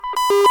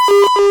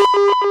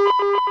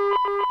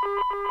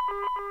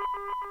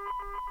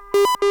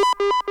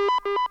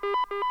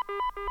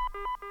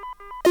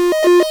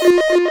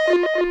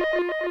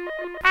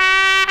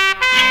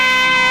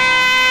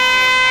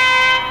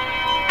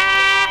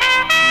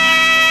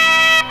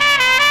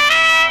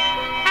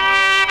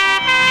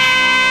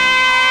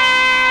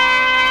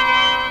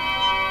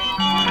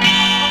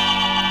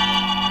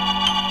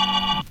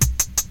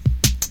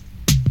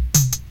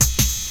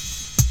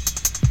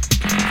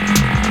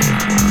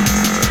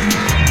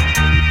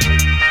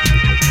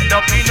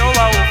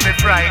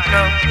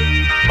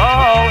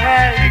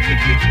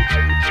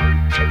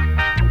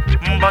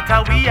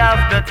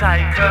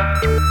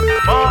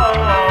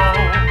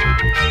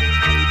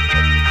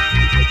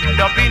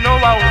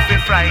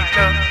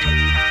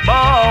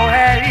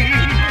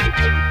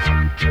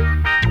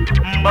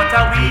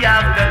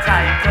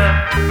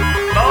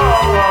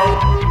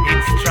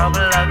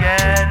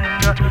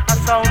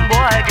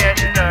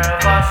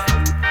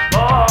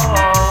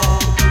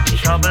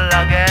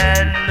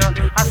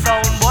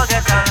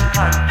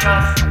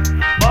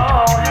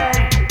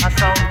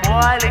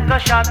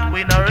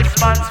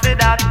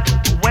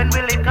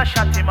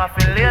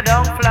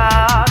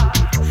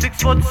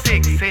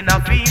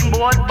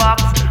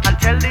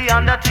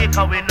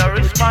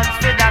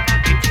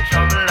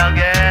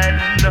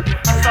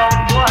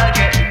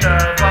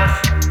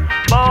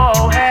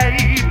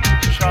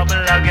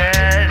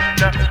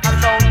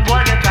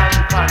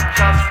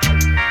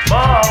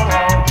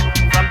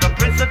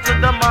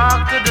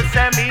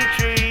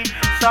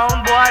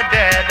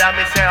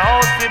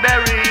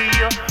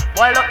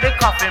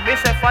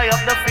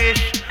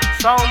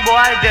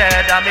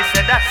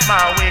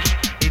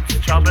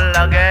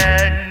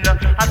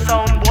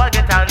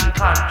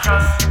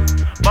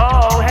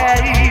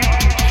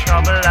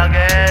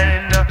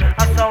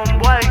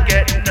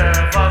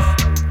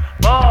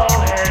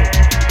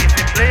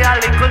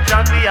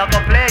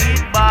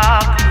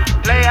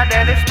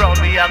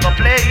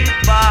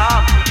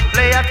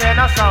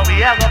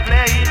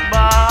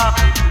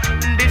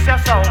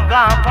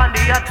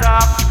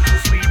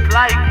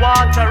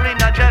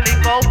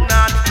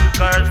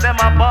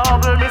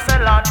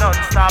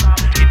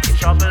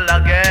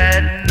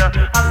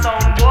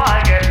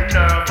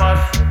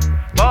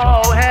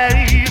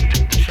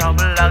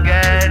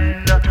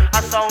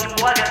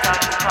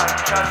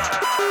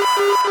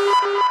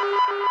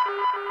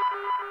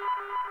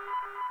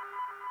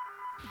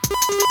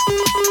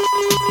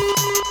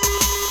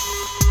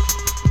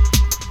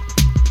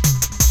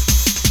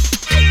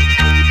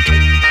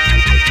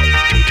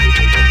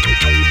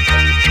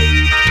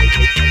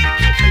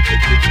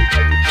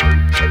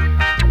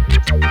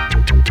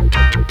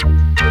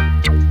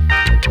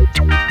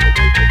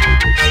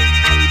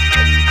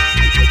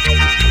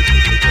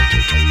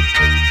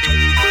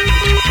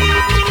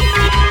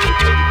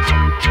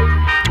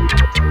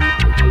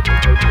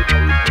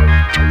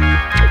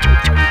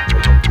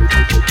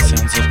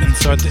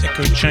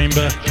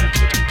Chamber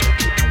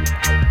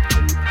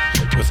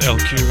with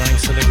LQ running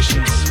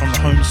selections from the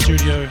home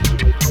studio.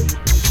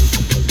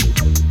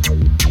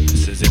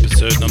 This is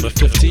episode number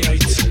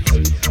 58.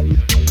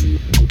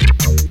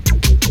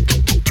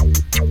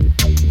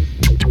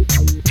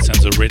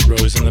 Sounds of Red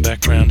Rose in the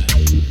background.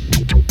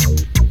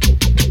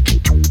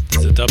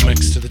 There's a dub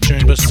mix to the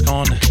tune by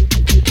Scon.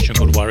 Tune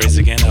called Worries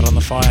Again out on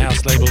the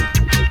Firehouse label.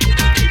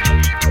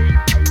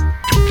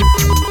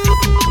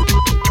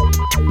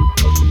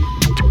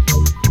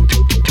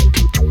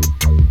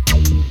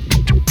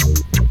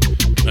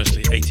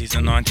 Mostly 80s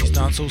and 90s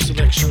dancehall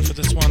selection for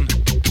this one,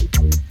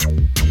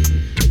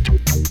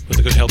 with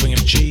a good helping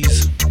of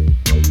cheese.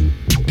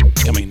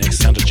 Coming next,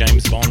 sound of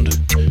James Bond, a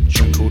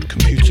tune called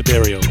Computer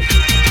Burial.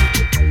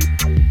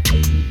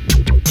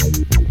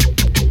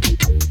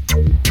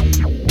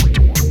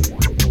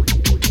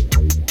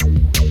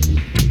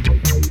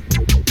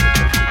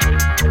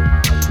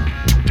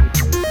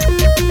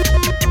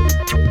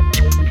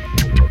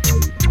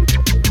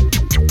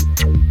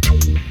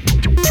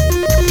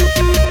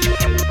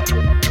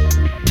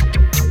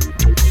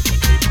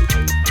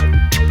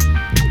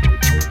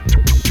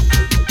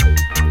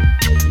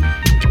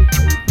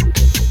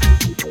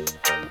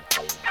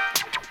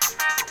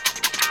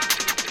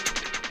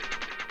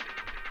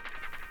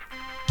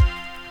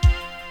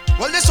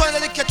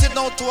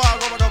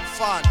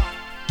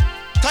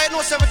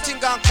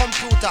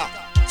 Computer.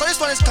 So this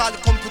one is called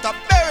Computer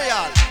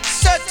Burial.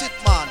 Set it,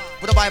 man.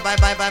 With a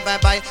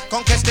bye.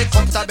 Conquest it,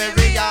 Computer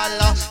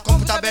Burial.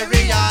 Computer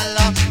Burial.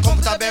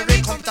 Computer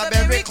Burial. Computer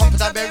Burial.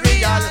 Computer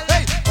Burial.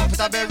 Hey,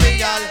 Computer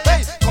Burial.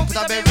 Hey,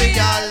 Computer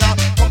Burial.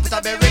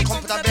 Computer Burial.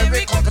 Computer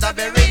Burial. Computer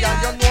Burial.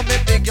 You know me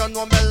big, you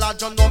know me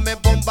large, you know me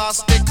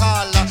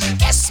bombastical.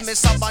 Yes, me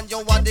Saban, you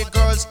are the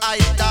girl's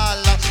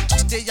idol.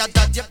 Just the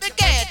other day, me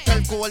get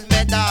a gold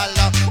medal.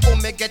 Oh,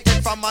 me get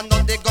it from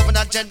another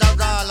governor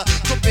general.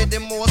 To be the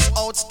most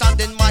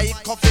outstanding mic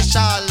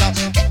official.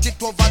 Get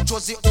it over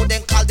Josie, who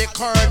then call the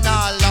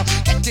colonel.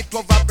 Get it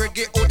over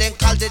Briggy, who then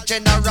call the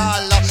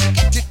general.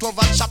 Get it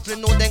over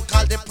Chaplain, who then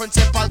call the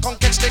principal. Come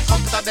catch the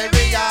Computer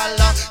Burial.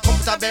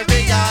 Computer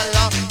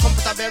Burial.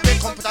 Computer Burial.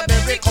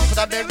 berry, come for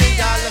the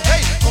burial.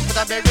 Hey, come for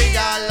the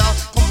burial,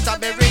 come for the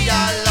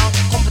burial,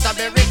 come for the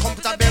berry, come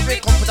for the berry,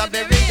 come for the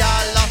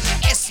burial.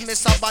 Yes,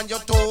 Miss Aban, you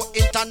too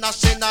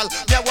international.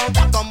 Me want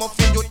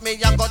ragamuffin youth, me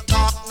a go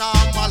talk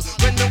normal.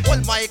 When me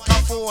hold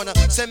microphone,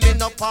 say me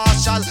no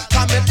partial.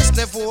 Can me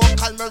listen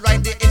vocal, me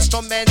write the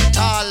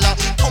instrumental.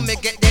 Come me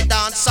get the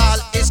dance all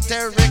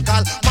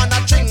hysterical. Man a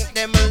drink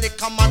them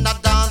liquor, man a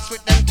dance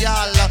with them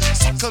gyal.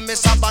 Circle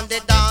Miss Aban,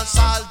 the dance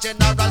all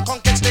general.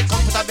 Come catch the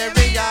comfortable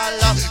burial,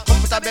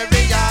 comfortable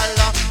burial,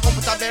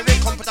 comfortable berry,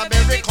 comfortable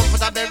berry,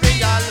 comfortable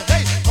burial.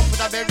 Hey,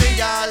 comfortable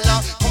burial,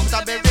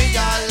 comfortable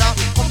burial,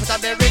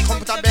 comfortable berry,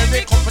 comfortable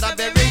berry,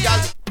 comfortable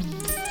burial.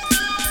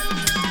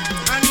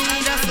 I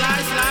need a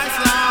slice, slice,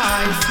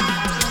 slice.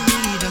 I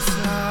need a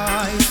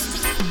slice.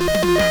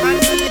 I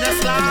need a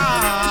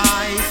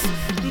slice.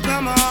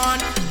 Come on,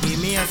 give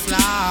me a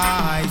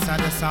slice of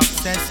the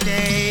success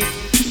cake.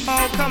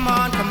 Oh, come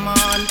on, come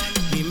on.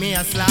 Give me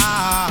a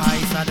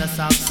slice of the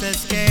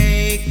success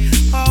cake.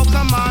 Oh,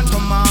 come on,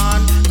 come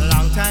on.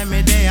 Long time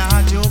me day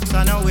I jokes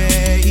on a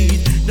wait.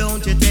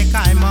 Don't you take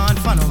I'm on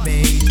for no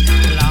bait.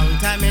 Long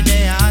time me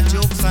day I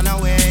jokes on a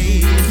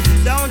wait.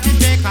 Don't you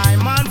take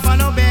I'm on for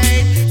no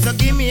bait. So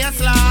give me a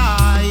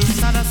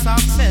slice of the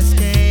success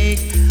cake.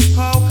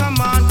 Oh, come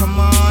on, come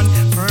on.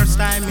 First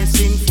time me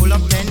sing full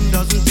of 10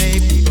 dozen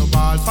tape. People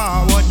ball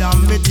forward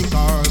and me think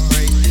I'll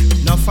break.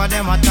 Enough of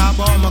them at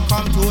about me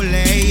come too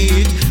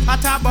late. At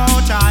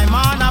about time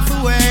on have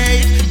to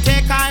wait.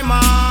 Take I'm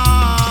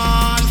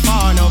on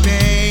for no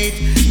bait.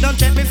 Don't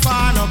take me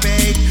for no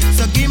bait.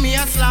 So give me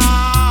a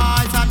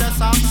slice of the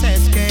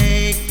success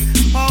cake.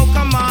 Oh,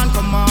 come on,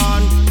 come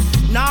on.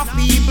 Now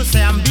people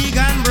say I'm big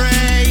and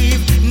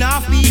brave. Now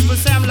people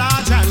say I'm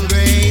large and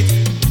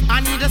great.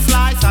 I need a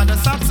slice of the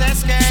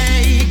success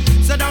cake.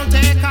 So don't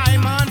take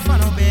I'm on for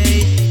no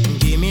bait.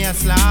 Give me a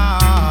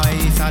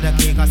slice of the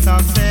cake of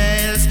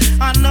success.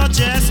 And not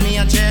just me,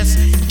 I just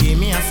give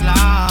me a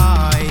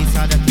slice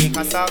of the cake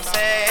of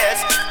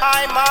success.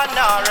 I'm on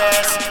a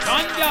rest.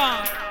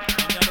 Ganja!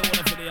 I don't want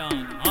to put it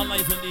on. All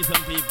nice and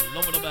decent people,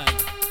 love the bag.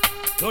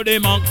 To the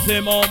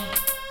maximum.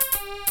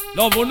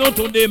 Love you know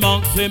to the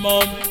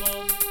maximum.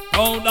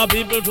 Count the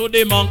people to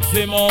the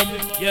maximum.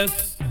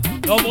 Yes.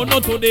 Love you know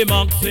to the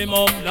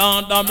maximum.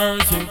 Lord of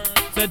mercy.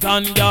 Set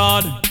on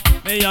guard.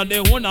 Me and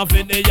the one of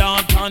the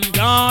yard and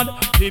guard.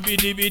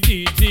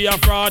 DBDBDT a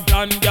fraud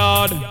and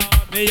guard.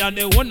 Me and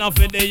the one of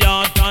the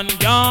yard and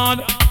guard.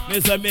 Me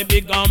say me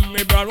big and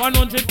me broad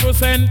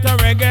 100%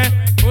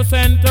 reggae,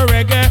 percent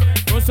reggae,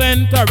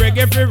 percent reggae.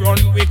 If we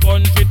run we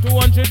country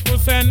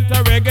 200%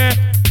 reggae,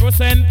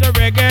 percent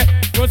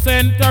reggae,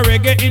 percent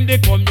reggae in the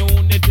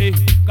community.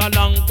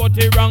 Galang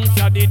Koti ranks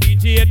ya the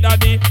DJ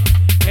daddy.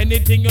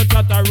 Anything you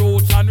chat a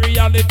roots and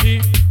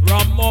reality.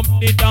 Ram up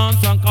the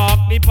dance and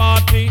cock the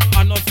party.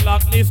 And no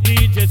slackness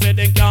DJ say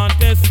they can't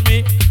test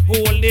me.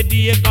 Hold the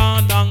day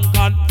gone and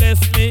God bless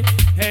me.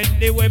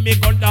 Anyway me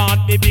go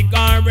down the big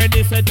and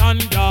ready set on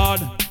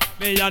guard.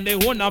 Me and the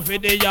owner for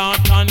the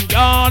yard and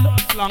guard.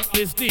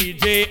 Slackness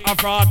DJ a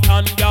fraud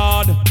and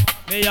guard.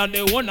 Me and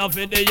the owner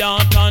for the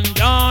yard and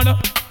guard.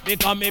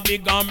 Because me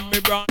big and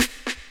me brown.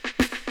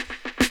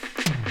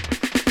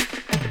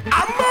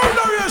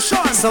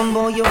 Some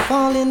boy you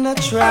fall in a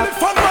trap.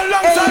 From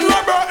alongside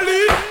Robert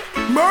Lee,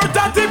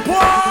 murder the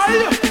boy.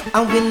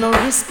 And we no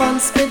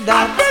response for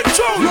that.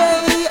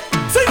 Yeah,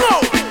 sing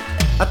out.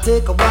 I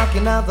take a walk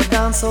in the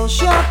dance hall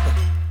shop.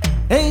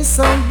 Hey,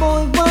 some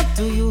boy, what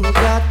do you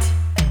got?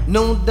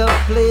 No, the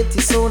plate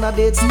is on a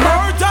dead spot.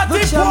 Murder The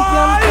the champion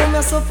boy. come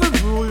yourself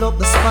to rule up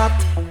the spot.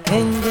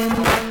 Hang them.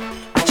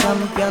 The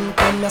champion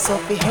come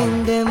yourself to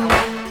hang them.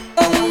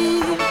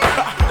 Hey,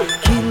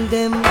 kill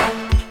them.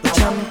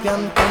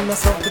 Champion come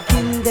yourself to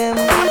kill them.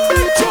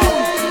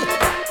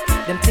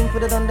 Them think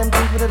with it on, them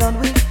think with it on.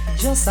 We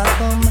just a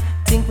come.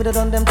 Think with it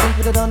on, them think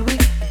with it on. We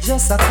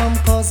just a come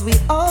cause we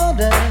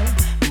order.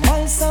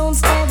 My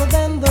sounds other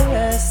than the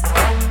rest.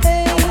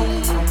 Hey,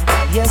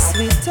 yes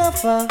we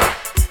tougher.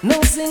 No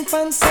zinc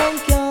fan sound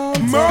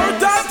can't.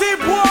 Murder the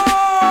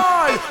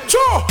boy.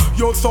 Sure,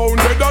 you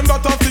sounded and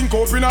that a think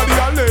up in the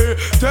alley.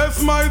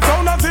 Test my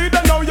sound and see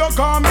that now you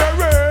can't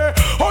bury.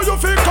 How you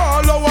feel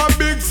call our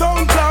big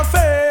sound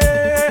cafe?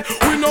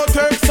 We no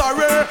take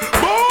sorry.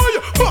 Boy,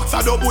 box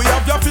a double, we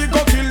have your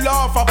figure kill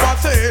off a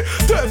passe.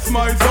 Test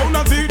my sound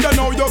and see that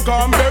now you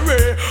can't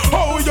bury.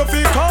 How you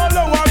feel call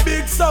our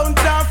big sound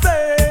cafe?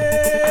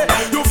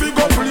 You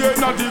figure play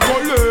na the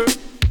gully.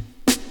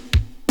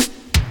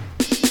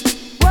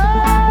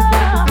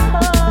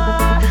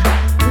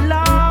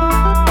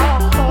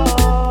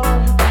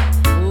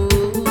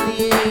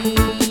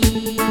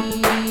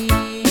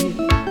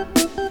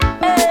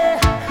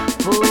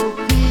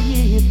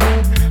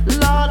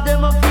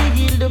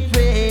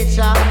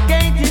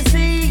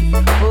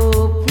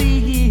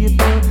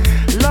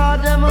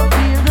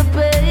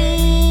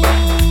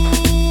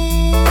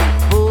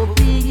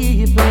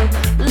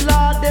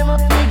 Lord,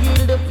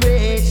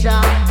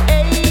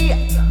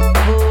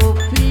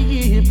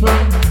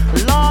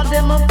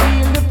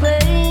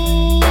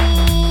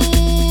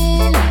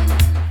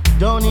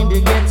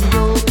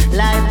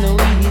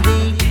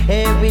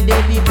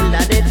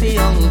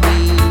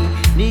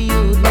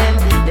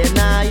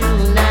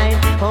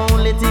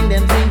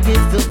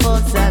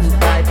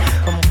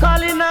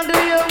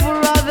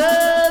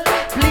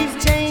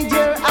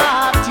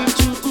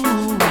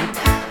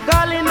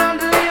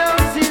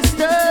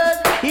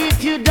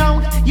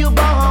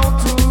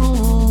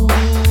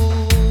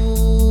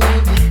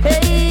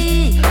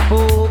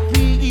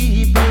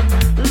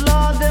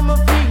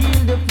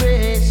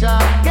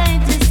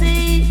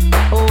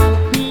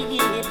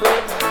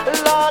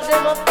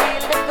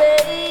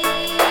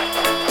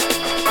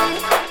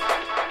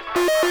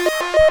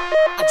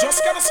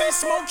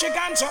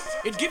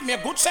 It give me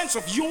a good sense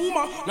of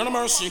humor, none of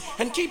mercy,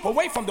 and keep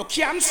away from the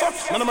cancer,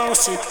 none of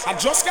mercy. I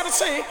just gotta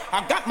say,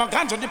 I got my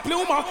ganja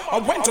diploma. I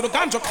went to the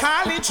ganja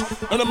college,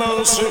 none of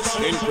mercy.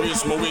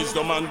 Increase my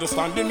wisdom,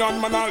 understanding,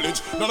 and my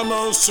knowledge, none of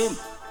mercy.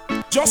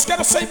 Just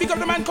gotta say, big up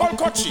the man called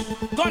Kochi.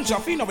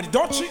 Ganja fiend over the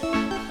dutchie.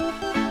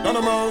 None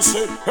of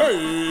mercy,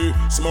 hey,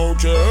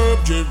 smoke your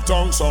herb, give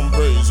tongue some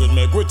praise, and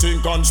make we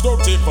think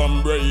constructive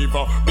and brave,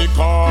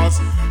 because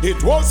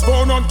it was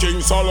born on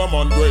King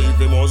Solomon grave.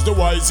 He was the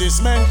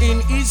wisest man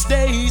in his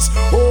days.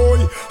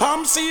 Boy,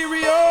 I'm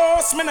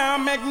serious, man, I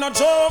make no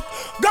joke.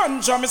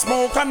 Ganja me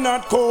smoke and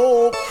not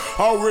coke.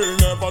 I will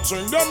never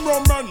drink them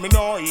rum and me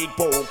no eat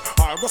pork.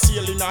 I go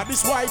sailing at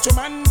this white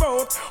man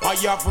boat. I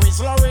have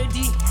Rizla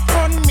already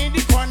on me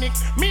the chronic.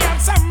 Me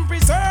have some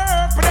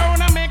preserve, but don't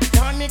I make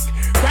tonic.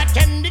 Crack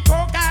and the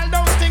coke, all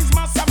those things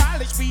must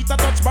abolish. Peter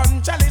touch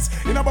bun chalice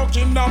in a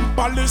Buckingham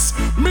Palace.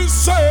 Me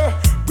say,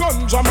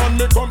 ganja man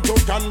me come to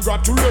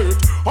congratulate.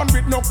 And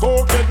with no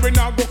cokehead we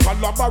now go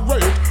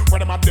collaborate. When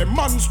them a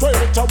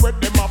demonstrate or when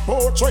them a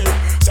portray.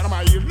 Say them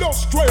a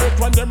illustrate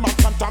when them a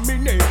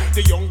contaminate.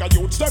 The younger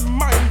youths them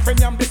mind when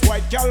them this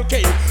white girl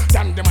cake.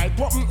 Then them I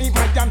put in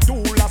my damn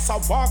tool as I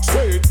walk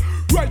straight.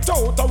 Right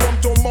out I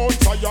want to Mount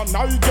Zion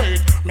I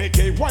gate. Make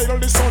it while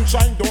the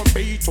sunshine don't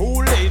be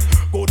too late.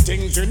 Good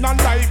things in a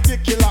life the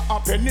killer a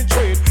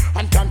penetrate.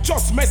 And can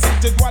just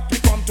message it what we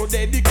come to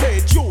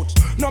dedicate. Youth,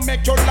 no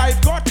make your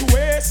life go to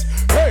waste.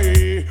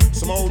 Hey,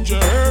 smoke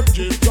your herb,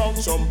 give down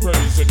some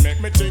praise. It make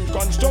me think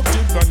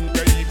constructive and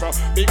brave.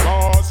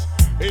 Because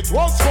it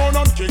was found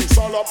on King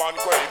Solomon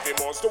grave. He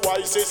was the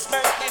wisest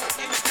man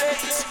in his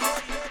days.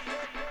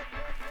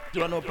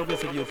 You know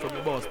progressive youth from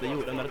the boss, the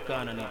youth under the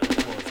corner now.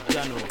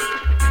 Jano.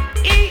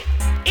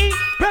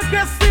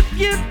 Progressive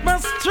youth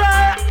must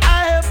try.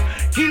 I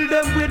have killed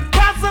them with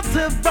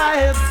positive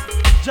vibes.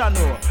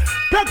 Jano.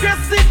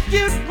 Progressive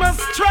youth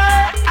must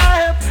try. I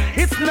have.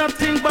 It's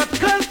nothing but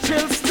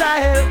cultural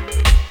style.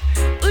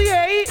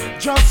 Yeah,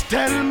 just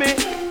tell me.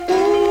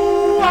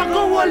 Ooh, I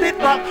go hold it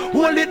back,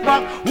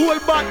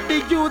 hold back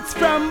the youths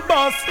from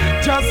bus.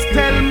 Just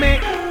tell me.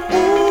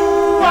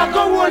 Ooh, I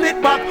go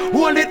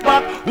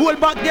hold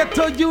back, get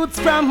to youths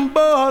from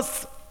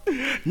bus.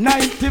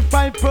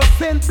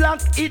 95%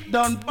 black, it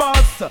done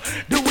bust.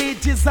 The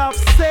wages of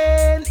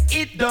sin,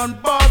 it done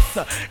bust.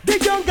 The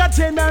younger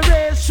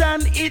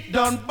generation, it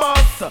done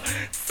bust.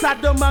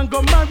 Sodom and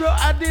Gomorrah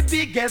are the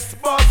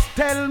biggest bust.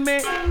 Tell me,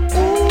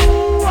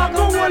 ooh, I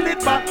go hold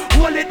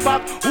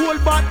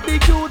back the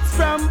youths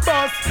from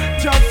bust.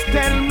 Just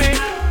tell me,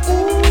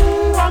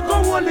 ooh, I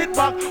go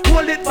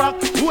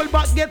hold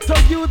back, get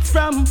to youths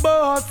from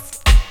bust.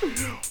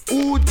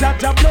 Ooh,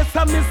 Jaja bless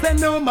her, me say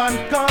no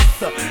man cuss.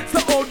 So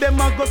how them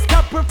a go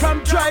stop her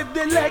from drive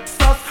the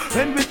Lexus?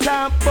 When we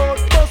talk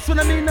about bus, we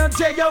no mean no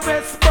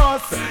JOS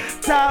bus.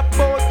 Talk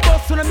about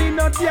bus, we no mean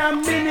no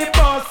damn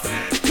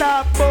minibus.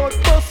 Talk about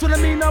bus, we no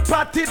mean no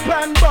party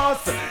pan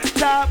bus.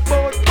 Talk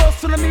about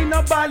bus, we no mean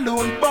no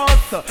balloon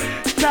bus.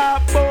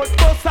 Talk about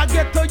bus, I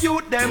get to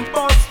you them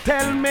bus.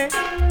 Tell me,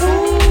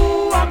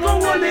 ooh, I go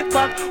hold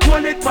back,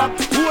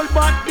 hold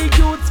back the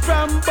youths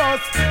from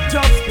bus.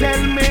 Just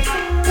tell me,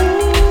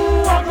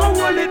 ooh, I go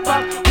hold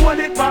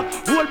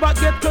back,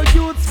 get to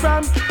youths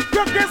from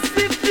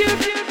progressive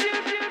youth.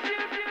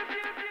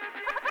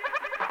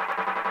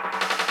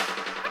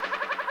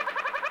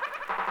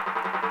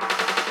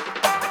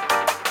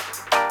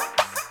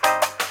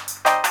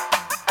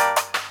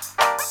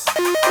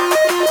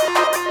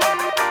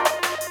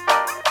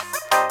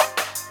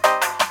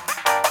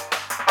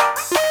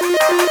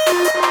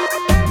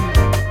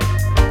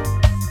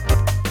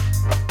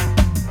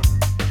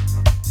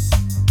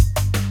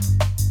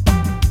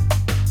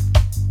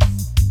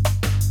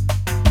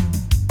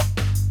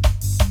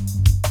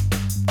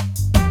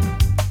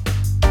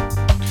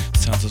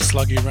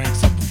 Sluggy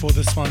ranks up before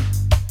this one.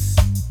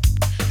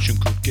 Tune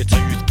called Ghetto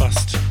Youth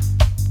Bust.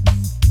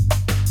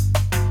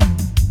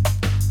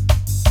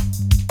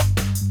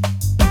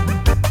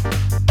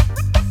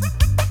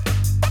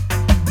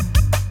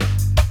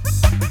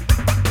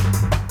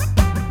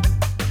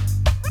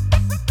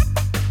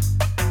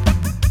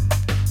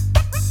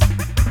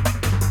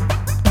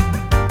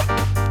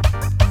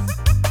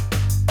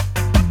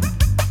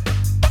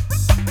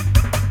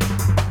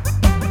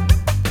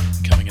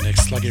 Coming in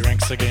next, Sluggy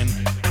ranks again.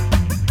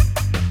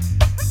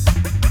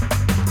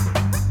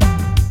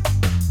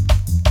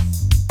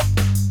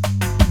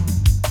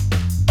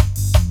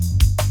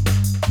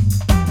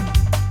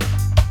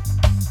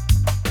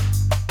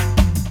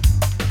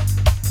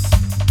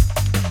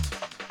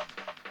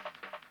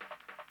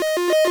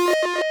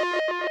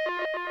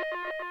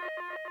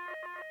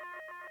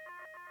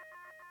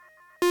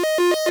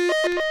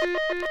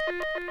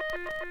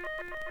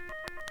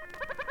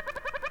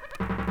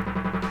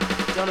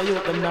 You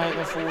them night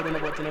my food and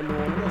about in the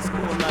moon. Let's go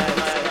night.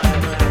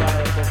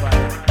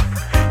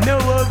 No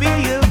worry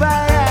you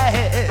buy,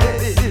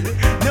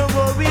 no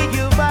worry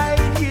you buy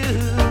you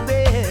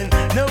then,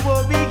 no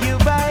worry you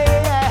buy,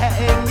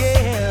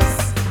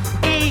 yes.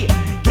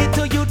 Get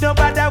to you no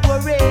bother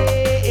worry,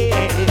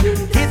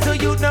 get to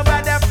you no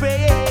bother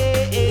pray.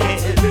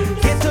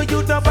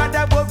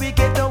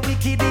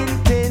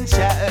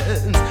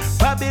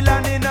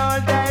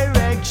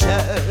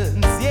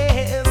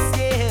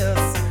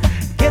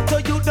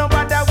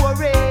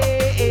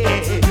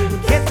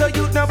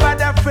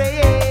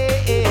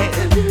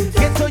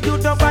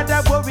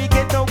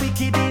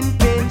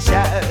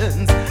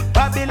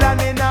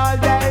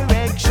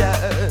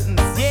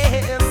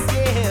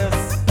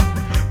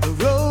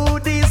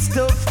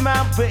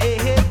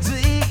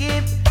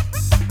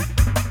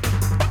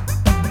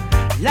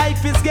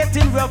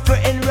 rougher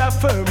and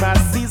rougher my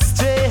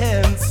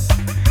systems.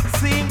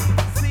 See,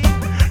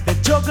 the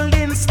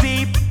juggling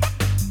steep.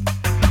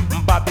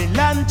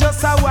 Babylon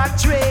just a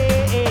watch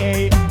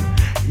way.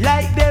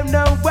 Like them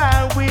know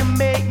why we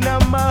make no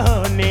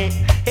money.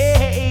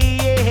 Hey,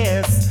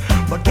 yes.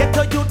 But get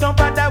to you, don't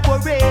bother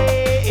worry.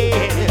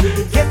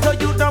 Get to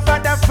you, don't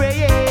bother fret.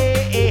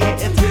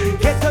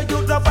 Get to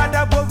you, don't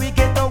bother worry.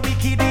 Get no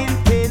wicked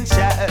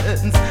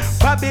intentions.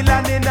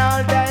 Babylon in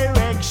all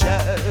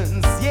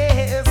directions.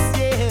 Yes,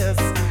 yes.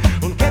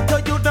 Get to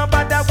you, don't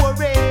bother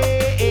worry.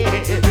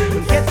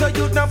 Get to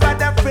you, don't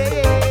bother fret.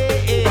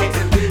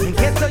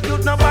 Get to you,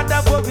 don't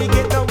bother worry.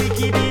 Get no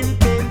wicked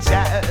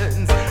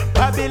intentions.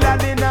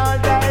 Babylon in all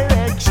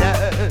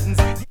directions.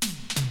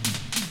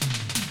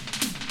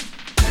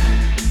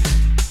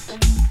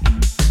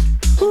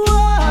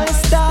 Whoa,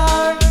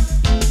 star,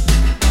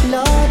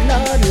 Lord,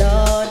 Lord,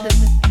 Lord.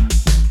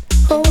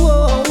 Oh,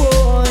 whoa,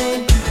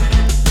 whoa.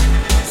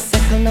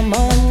 Second a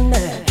man,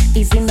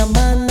 easy no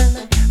man.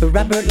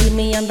 Rapper leave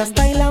me on the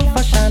style and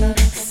fashion.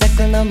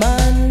 Second a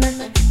man,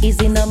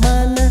 easy no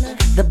man.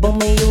 The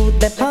bomb you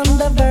depend on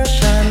the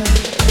version.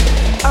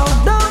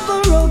 Although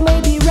the road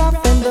may be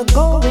rough and the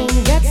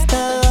going gets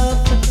tough,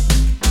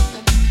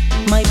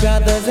 my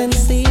brothers and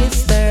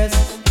sisters,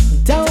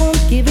 don't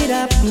give it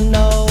up,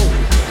 no.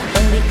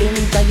 Only in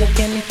that you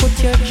can put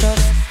your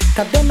trust,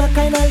 'cause them are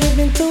kinda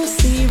living too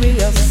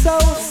serious. So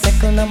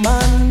second a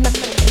man,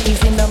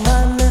 easy no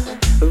man.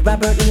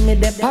 Robert E. me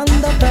depend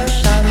on the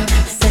version.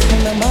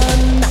 Second a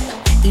man,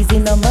 easy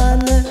no man.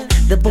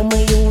 The boom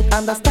youth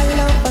and the style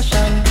of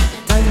fashion.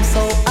 Time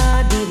so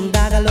hard, even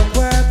that I look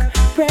work.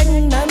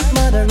 Pregnant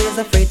mother is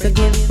afraid to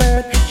give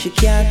birth. She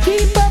can't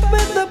keep up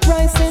with the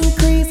price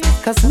increase,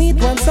 'cause meat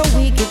once a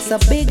week, it's a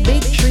big,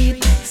 big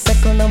treat.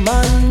 Second a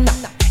man,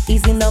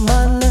 easy no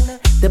man.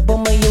 The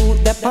bomb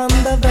youth depend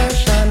on the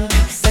version.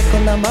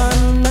 Second a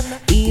man,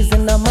 easy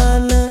no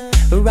man.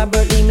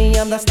 Robert E. me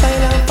on the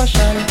style and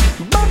fashion.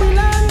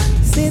 Babylon,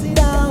 sit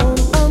down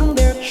on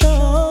their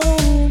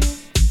throne.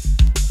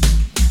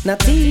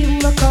 Not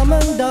even a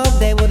common dog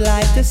they would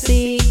like to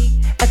see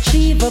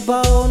achieve a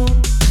bone.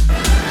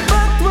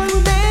 But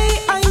one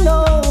day I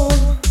know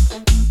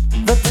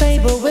the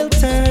table will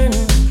turn.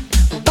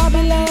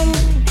 Babylon,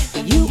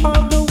 you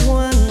are the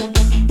one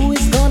who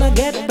is gonna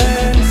get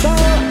burned. So,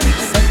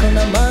 second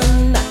a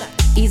man,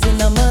 easy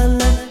no man.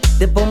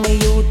 The bomb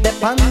you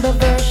depend the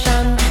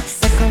version.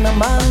 Second a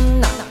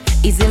man,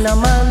 easy no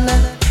man.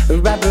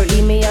 Rapper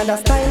E. me on the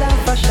style and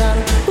fashion.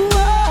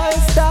 Whoa,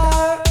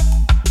 star,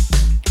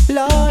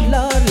 Lord,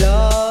 Lord,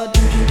 Lord.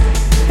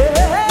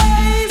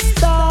 Hey,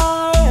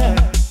 star.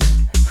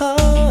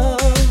 Oh,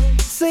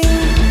 see,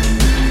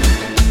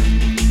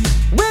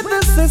 with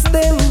the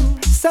system,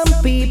 some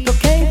people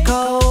can't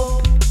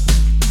cope.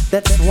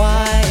 That's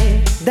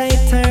why they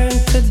turn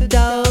to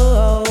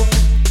dope.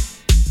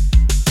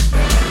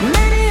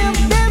 Many of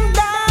them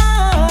die.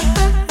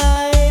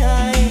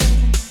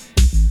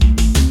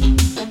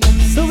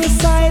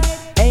 Suicide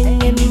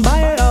hanging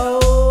by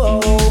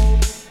rope.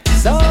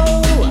 So,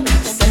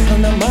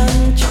 second a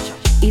man,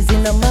 easy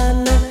no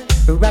man.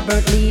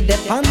 Robert Lee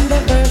depend the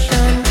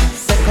version.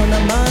 Second a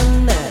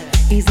man,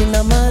 easy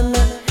no man.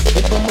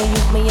 The bomb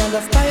use me on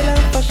the style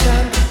and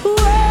fashion.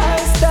 Whoa,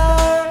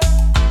 star.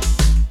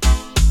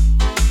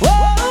 Whoa,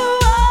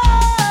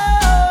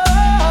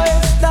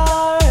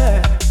 star.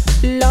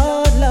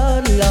 Lord,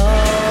 Lord,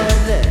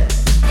 Lord.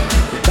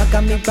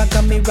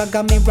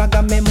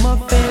 Raga me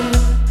muffin.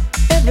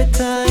 Every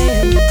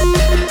time.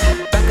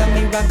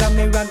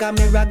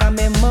 Raga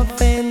me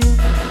muffin.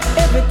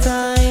 Every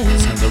time.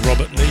 Sounds of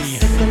Robert Lee.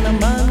 Second a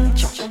man,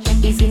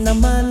 easy no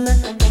man.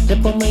 The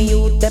bomb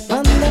you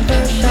depend the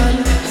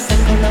version.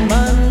 Second a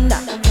man,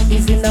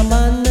 easy no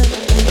man.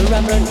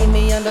 Robert E.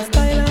 me on the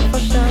style and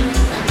fashion.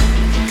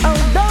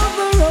 Although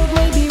the road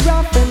may be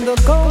rough and the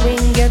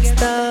going gets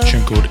tough,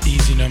 Tune called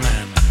Easy No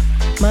Man.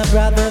 my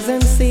brothers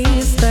and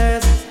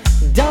sisters,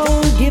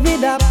 don't give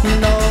it up,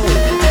 no.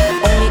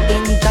 Only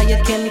in that you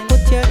can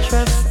put your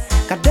trust,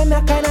 'cause them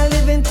are kinda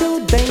living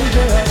too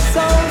dangerous.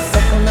 So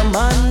second a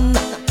man,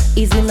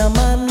 easy no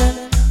man.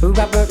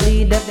 Robert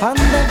Lee depend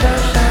the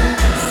version.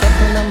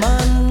 Second a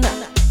man,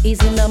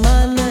 easy no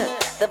man.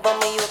 The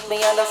bomb youth me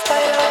on the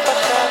style of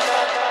fashion.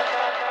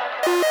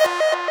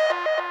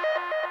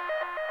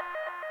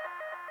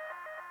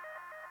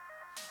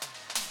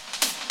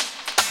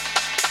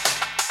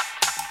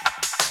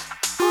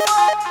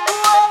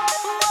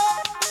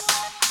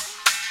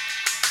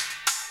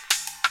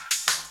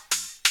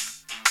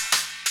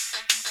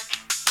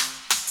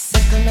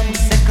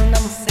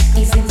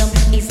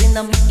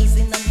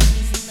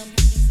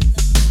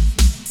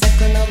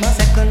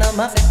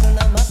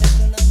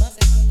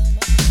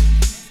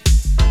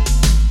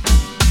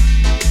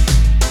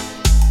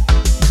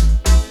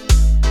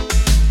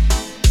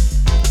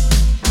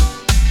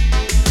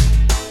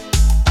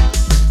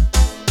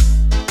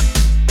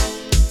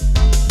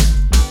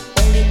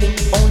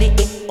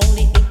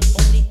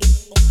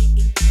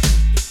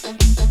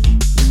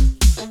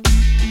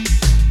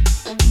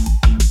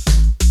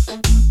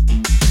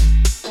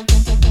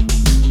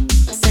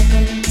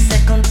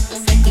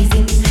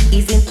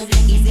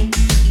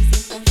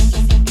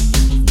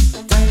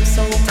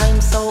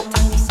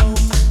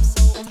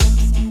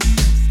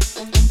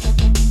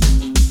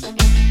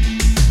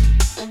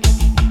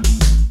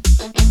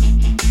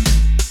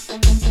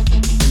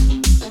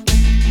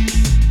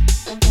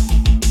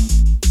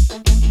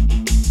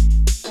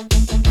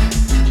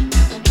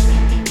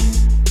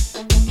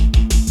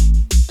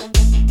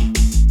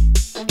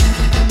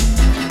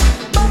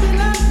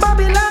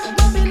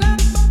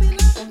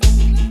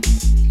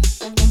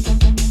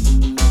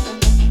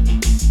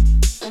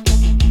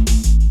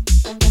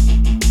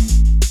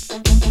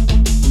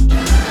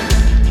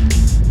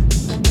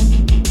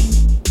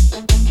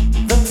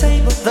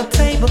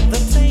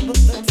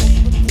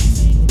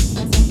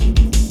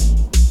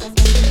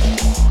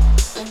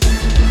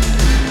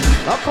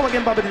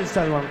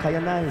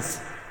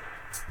 nice.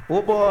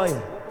 Oh boy.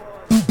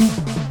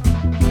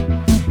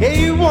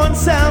 Hey, one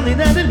sounding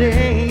at the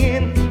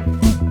lane.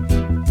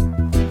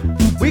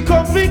 We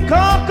come with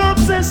cock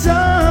obsession.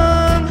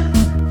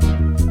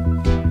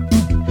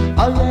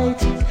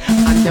 Alright.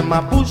 And them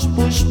a push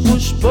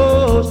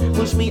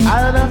me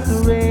out of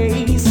the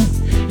race.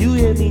 You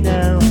hear me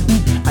now?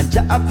 And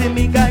Jah have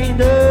me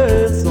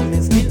guidance, so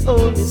me still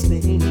hold me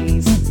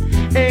space.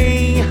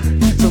 Hey,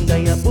 some guy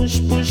a push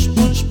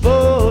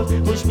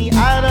me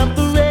out of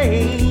the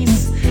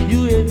race.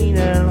 You hear me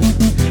now?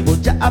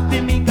 But Jah have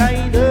me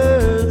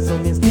guidance, so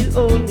me still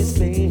hold me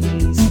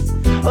space.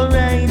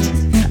 Alright,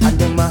 and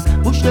them a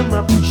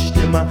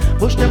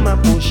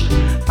push.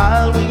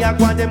 All we a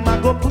want them a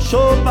go push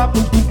over,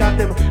 push because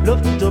them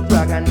love to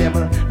brag and them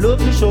love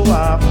to show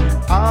off.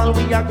 All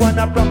we a want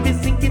a profit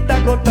sink it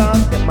a go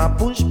down. Them a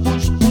push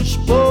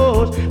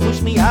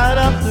me out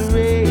of the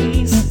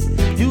race.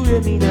 You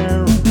hear me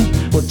now?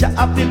 But Jah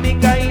have me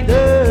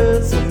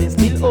guidance, so me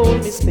still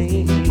hold me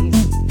space.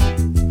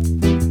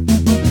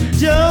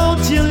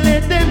 Don't you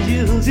let them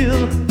use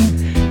you,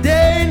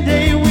 then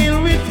they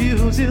will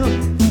refuse you.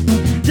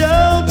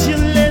 Don't you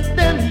let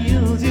them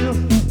use you,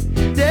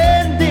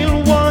 then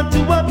they'll want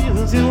to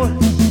abuse you.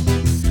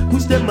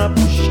 Push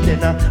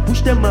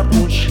them a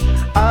push.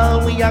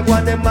 All we a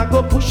want them a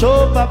go push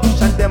over,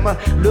 push and them a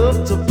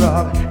love to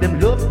brag, them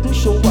love to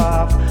show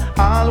off.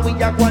 All we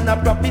a want a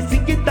proper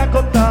sink it a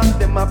go down.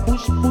 Them a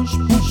push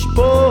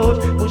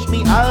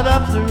me out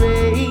of the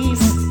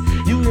race.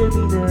 You hear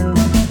me now?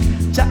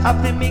 Jah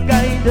have me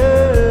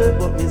guided,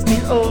 but me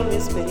still hold me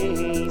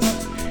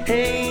space.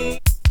 Hey.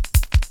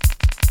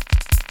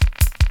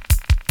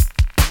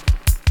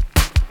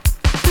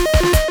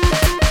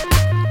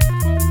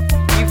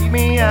 If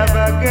me have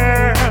a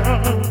girl,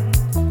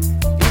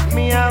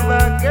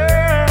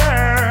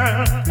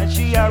 and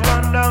she a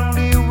run down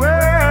the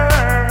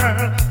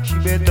world, she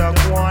better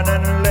go on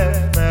and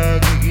left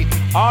Maggie.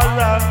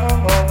 Alright,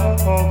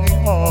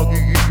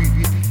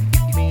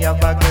 if me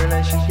have a girl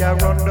and she a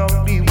run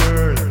down the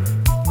world,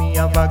 me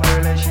have a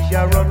girl and she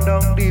a run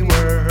down the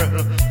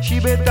world, she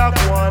better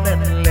go on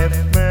and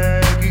left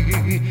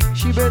Maggie.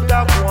 She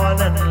better go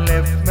on and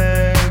left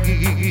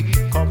Maggie.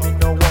 Come in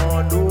no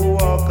one no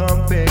walk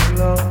and beg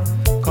love.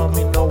 Come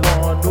in no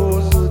one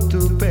no suit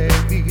to beg.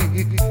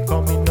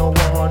 Come in no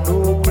one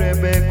no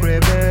crebe.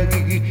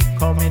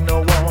 Come in no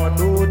one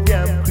no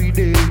damn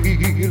crede.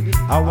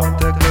 I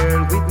want a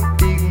girl with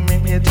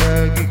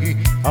dignity.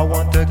 I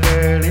want a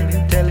girl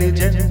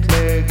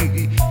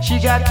intelligently. She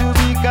got to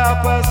be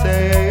copper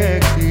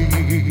sexy.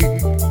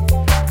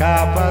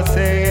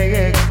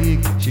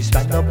 She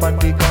stand up on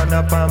the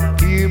corner and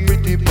keep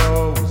pretty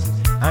pose.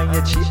 And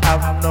yet she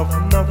have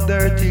enough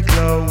dirty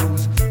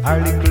clothes. Our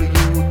little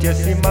youth,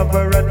 yes, him have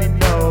a runny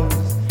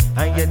nose.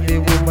 And yet the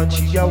woman,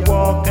 she a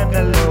walk and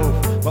a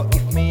love. But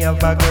if me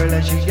have a girl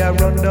and she a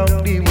run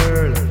down the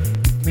world,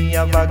 if me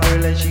have a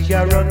girl and she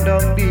a run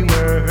down the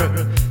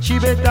world, she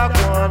better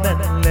go on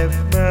and left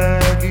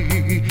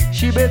Maggie.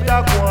 She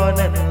better go on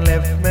and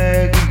left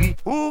Maggie.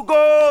 Who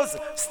goes?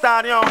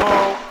 Stand your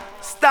home.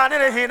 Stand in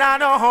the hin and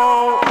no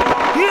home.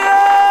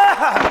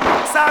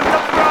 Yeah! Santa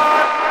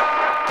Fraud.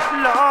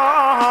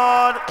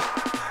 Lord,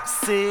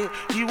 say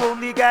you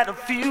only got a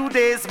few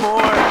days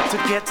more to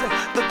get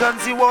the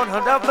guns you want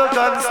out of the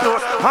gun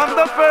store. On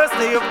the first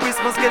day of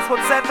Christmas, guess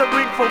what Santa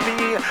bring for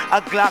me?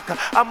 A Glock,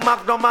 a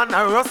Magnum and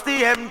a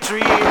rusty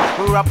M3.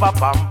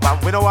 Rap-a-pam-pam,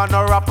 we don't want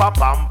no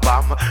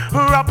rap-a-pam-pam.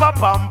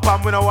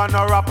 Rap-a-pam-pam, we don't want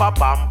no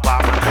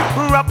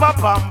rap-a-pam-pam.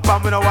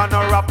 Rap-a-pam-pam, we don't want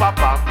no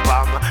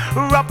rap-a-pam-pam.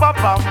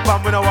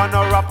 Rap-a-pam-pam, we don't want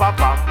no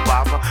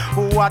rap-a-pam-pam.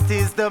 What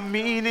is the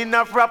meaning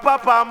of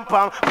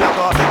rap-a-pam-pam? We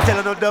go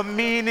tell you the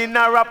meaning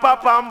of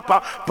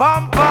rap-a-pam-pam.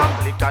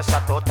 Pam-pam, lick a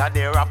shot out of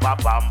the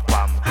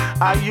rap-a-pam-pam.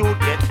 Are you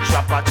get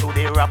trapper to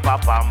the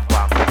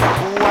rap-a-pam-pam?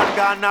 One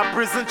gonna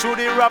prison to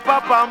the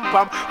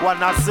rap-a-pam-pam.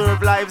 One a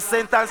serve life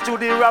sentence to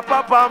the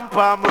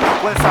rap-a-pam-pam.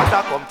 When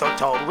Santa come to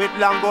town with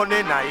long gun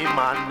in a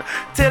man,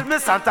 tell me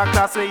Santa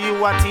Claus where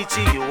you a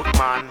teaching youth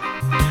man.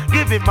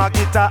 Give him a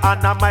guitar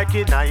and a mic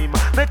in him.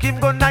 Make him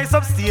go nice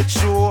up stage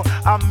show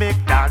and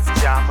make dance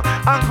jam.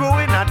 And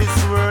growing at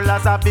this world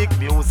as a big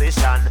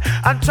musician.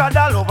 And trot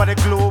all over the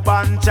globe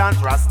and chant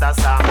Rasta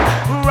song.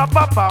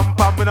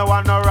 Rap-a-pam-pam, we don't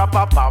want no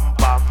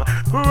rap-a-pam-pam.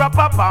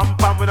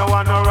 Rap-a-pam-pam, we don't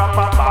want no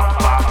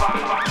rap-a-pam-pam.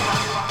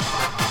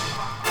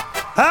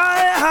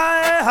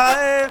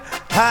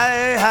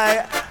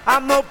 Hi.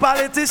 I'm no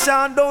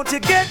politician, don't you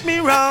get me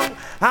wrong.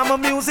 I'm a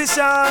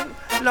musician,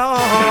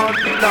 Lord,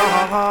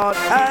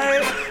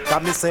 hey.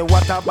 Come me say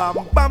what a bam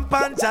bam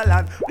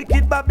panjalan.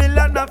 Wicked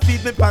Babylon a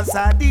feed me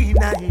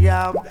Pasadena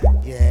yam.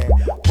 Yeah,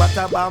 what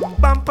a bam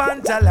bam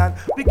panjalan.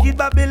 Wicked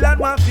Babylon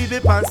want feed me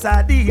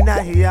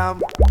Pasadena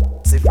yam.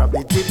 See from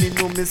the day me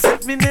know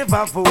myself me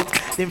never vote.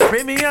 Them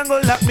frame me and go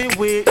lock me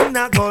way in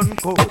a gun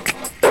coat.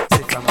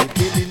 See from the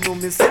day me know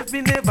myself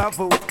me never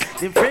vote.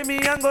 Them frame me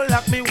and go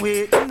lock me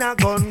way in a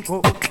gun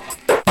coat.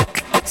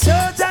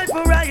 Showtime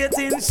for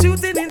rioting,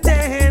 shooting in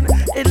 10,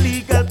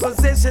 illegal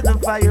possession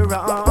of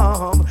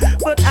firearm.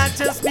 But I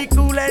just be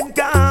cool and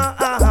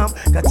calm.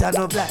 cause I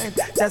no blind.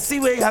 Just see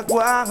where you go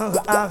on.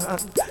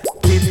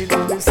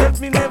 Killing myself,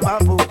 me never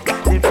vote.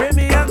 They pray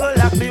me and go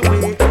lock me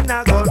way in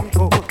a gun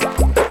coat.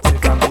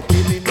 If I'm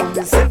killing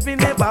myself, me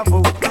never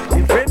vote.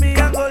 They pray me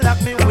and go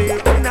lock me way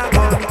in a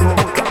gun coat.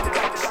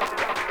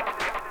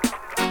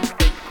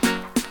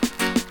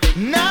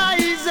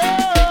 Nice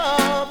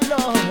up,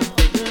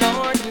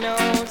 Lord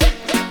knows.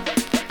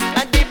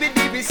 A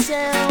dibby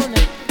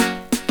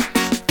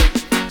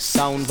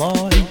sound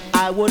boy,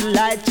 I would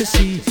like to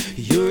see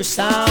your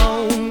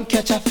sound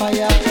catch a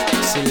fire.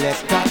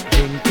 Selector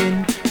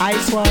drinking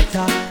ice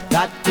water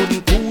that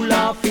couldn't cool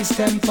off his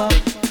temper.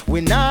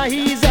 When now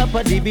he's up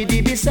a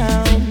dibby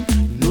sound.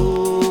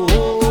 No,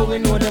 we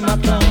know them a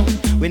clown.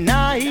 When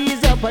now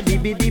he's up a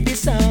dibby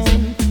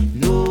sound.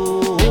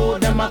 No,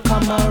 them a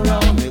come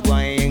around. We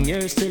going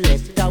your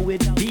selector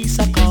with piece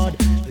of cord.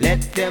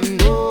 Let them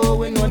know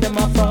we know them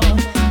a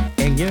fraud.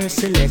 And your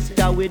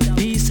selector with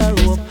piece of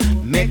rope.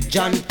 Make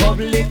John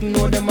Public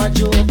know them a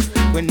joke.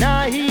 When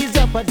now he's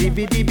up a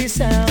dibby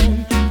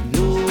sound.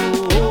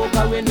 No,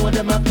 cause we know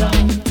them a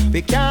clown.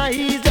 We can't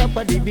ease up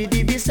a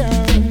dibby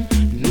sound.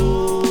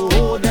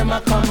 No, them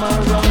a come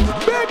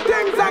around. Big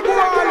things are going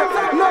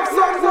on. Love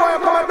son boy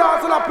come and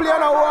dance and a play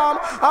and a warm.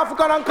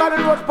 African and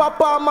Colin Roach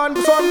Papa man.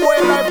 Son boy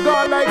life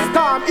gone like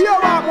storm. Here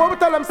warm, what we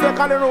tell them say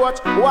Colin Roach.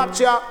 Watch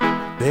ya.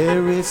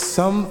 There is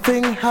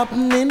something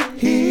happening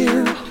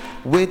here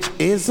which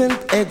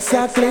isn't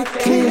exactly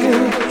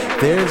clear.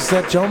 There's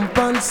a jump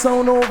and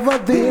sound over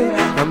there.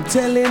 I'm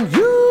telling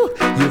you,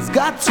 you've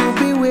got to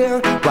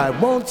beware. Why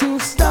won't you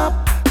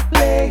stop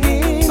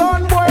playing?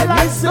 Son boy and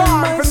like listen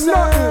gone my for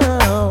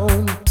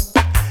sound.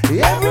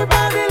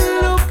 Everybody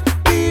look,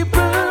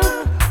 people,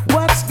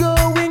 what's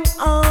going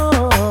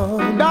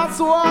on? That's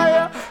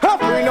why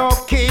if we no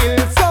kill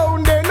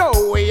sound, they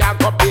know we are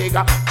go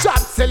bigger. Chop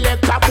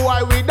selector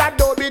boy with a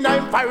dubby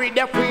nine for it.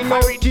 If we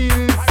no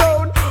kill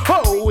sound,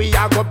 oh we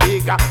are go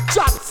bigger.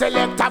 Chop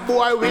selector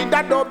boy with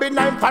a dubby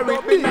nine for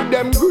it. Dig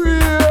them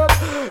grave,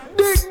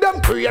 dig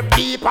them grave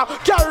deeper.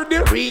 Carry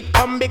the reed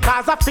come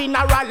because a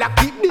funeral a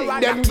keep. Dig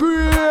them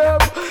grave,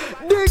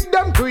 dig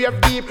them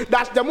grave deep.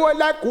 Dash them all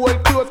like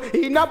old clothes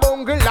in a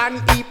bungle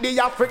and heap. The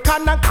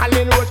African and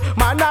Colin Roach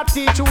man a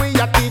teach we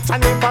a teach.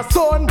 And if a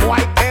son boy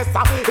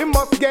tester, he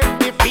must get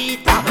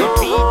defeated.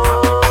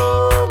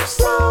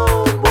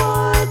 Sound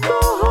boy, go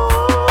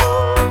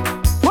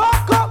home.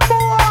 Walk up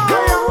boy. Go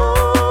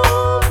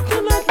home.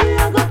 Tonight we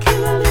are gonna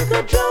kill a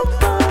little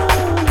jumper.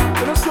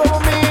 You know so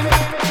mean.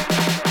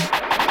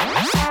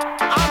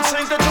 I'm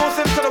saying the truth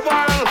into the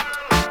world.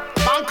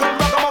 Bangkok,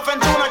 Ragamuffin,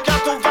 June, and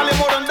Cat, Valley,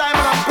 more than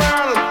diamond and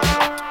pearl.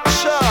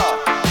 Sure,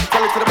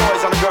 tell it to the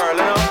boys and the girl,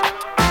 you know.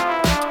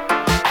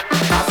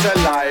 I said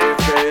life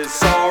is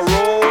so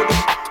rude.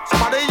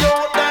 Some of the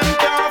youth them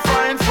can't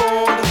find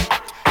food.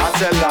 I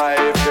said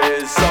life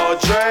is so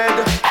dread.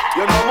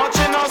 You know much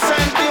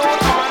innocent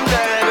youth man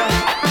dead.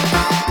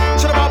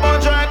 Should have been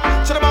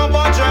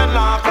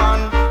dreadlock on.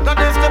 Not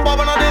this the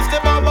bubble, not this the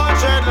bubble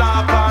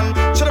dreadlock on.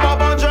 Should have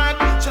been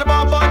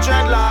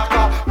dreadlock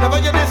on. Never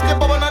you this the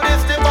bubble, not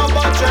this the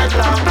bubble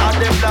dreadlock. At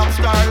the Black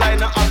Star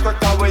Line of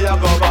Africa we a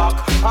go back.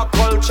 A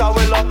culture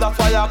we love, the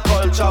fire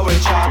culture we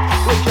chat.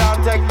 We can't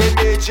take the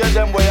DJ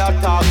them way a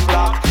talk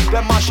black.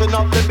 Them mashing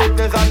up the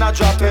business and a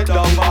drop it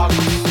down back.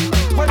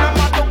 When them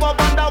a do, I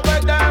wonder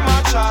where them a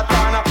chat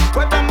on.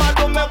 When them a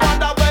do, me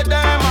wonder where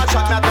them a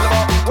chat. Me tell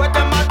them when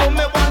them a do,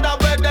 me wonder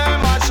where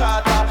them a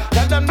chat.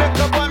 Tell them make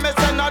the boy me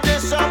say no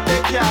this up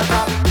the cat.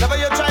 Never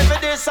you try for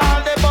this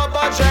all the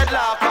bubble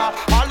dreadlock.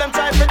 All them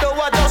try for do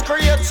I just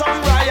create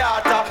some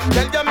riot.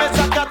 Tell them it's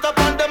a cat up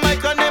on the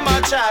mic and him a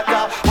chat.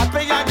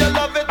 Happy and you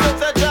love it with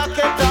the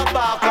jacket up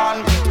back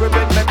on.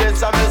 Ribbit me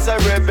this and me say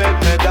ribbit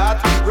me that.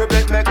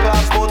 Ribbit me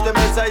class boot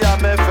me say yeah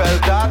me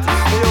felt that.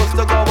 Me used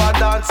to go and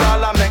dance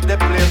all and make the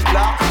place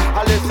black.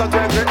 I listen to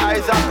Gregory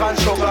Isaac and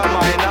Sugar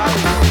Minor.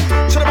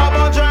 Should have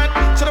been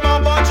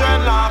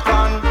dreadlock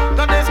on.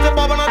 Not this the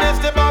bubble, not this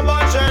the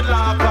bubble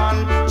dreadlock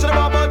on. Should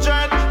have been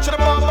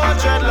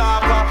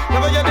dreadlock on.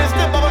 Never you this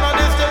the bubble, not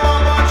this the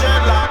bubble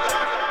dreadlock.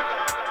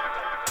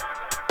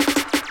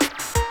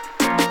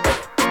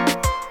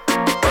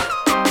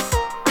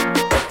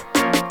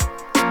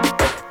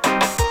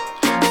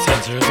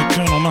 Center of the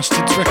Colonel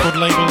Mustard's record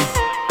label.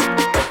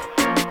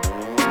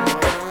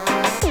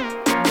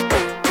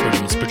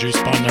 Rhythms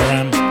produced by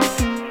Naram.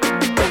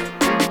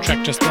 Track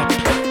just up.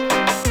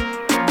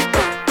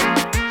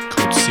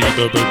 Called C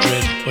Bobo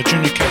Dread by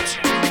Junior Cat.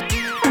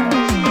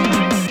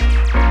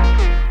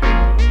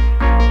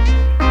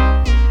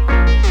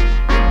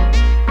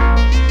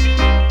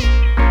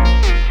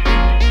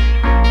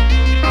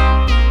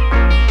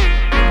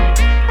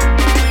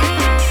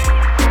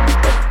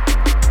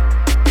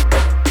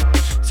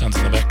 Sounds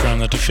in the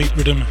background, the Defeat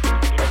rhythm.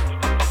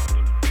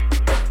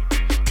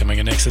 Coming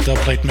in next, a dub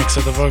plate mix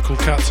of the vocal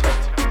cut.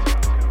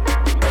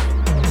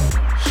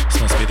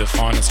 This must be the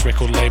finest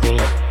record label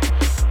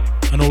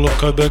in all of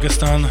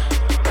Coburgistan.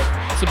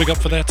 So big up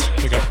for that.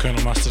 Big up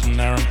Colonel Mustard and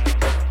Naram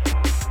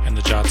and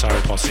the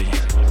Jartari posse.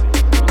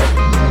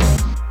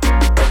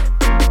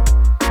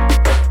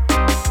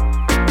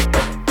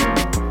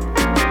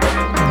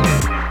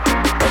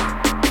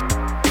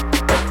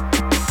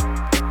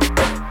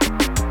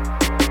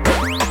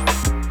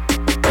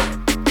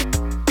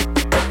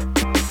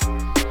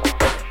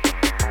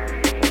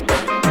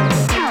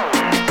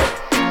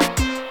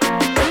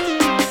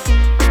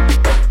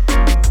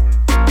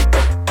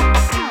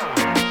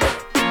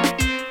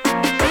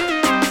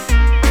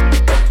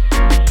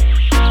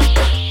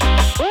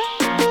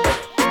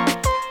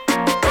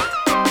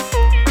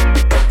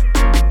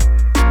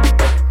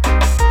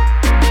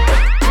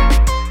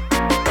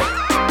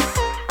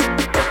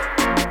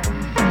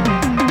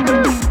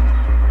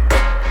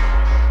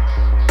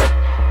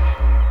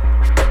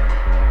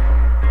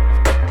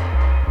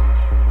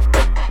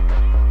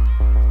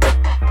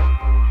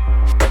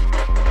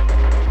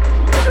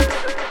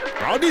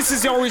 this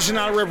is the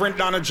original Reverend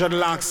Donald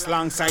Dreadlocks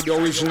alongside the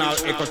original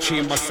Echo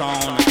Chamber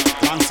sound,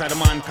 alongside the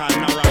man called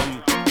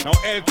Naram. Now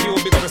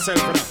LQ, big up yourself,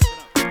 you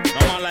know. No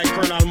man like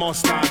Colonel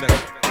Mustard.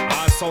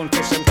 All sound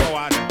catch them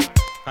coward.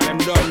 And them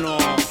don't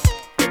know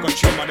Echo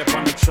Chamber they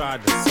on the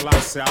trad.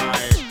 Selassie,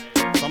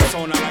 some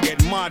sound all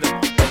get mad.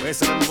 They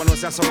say them never know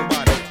say so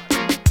bad.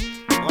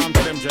 Go on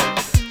to them, Jay.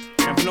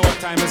 Them know what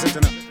time is it,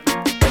 you know.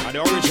 And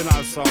the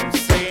original sound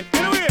saying,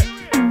 anyway,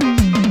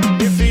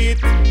 defeat.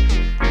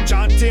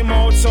 Chatty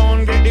mouth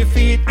sound get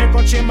defeat.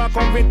 Echo Chamber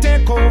come we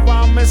take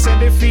over. Me say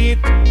defeat.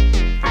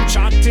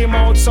 Chatty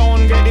mouth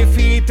sound get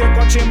defeat.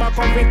 Echo Chamber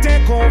come we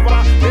take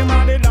over. Them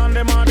are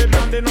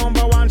the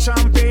number one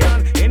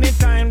champion.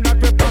 Anytime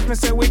that we pass me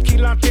say we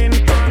kill a 10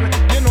 pan.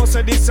 You know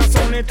say this a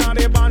sound it and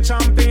the band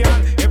champion.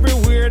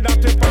 Everywhere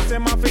that we pass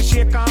them have to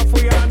shake off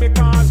we all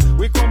because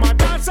we come a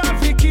dance and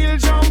we kill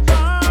jump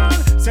on.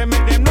 Say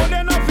make them know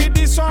they know fi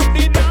disrupt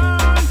the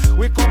dance.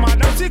 We come a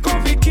dance we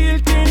come fi kill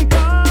 10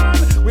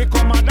 pan. We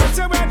come a dance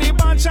where the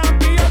band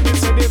champion we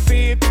say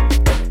defeat.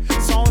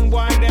 Sound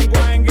boy them go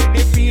and get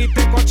defeat.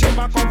 Echo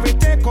Chamber come fi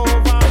take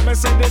over. Me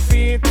say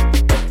defeat.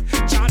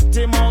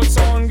 Chatty mouth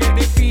sound get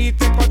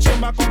defeat. Echo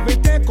Chamber come fi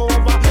take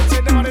over.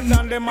 Say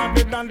them are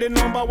the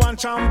number one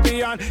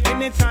champion.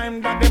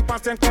 Anytime that them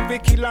pass them come fi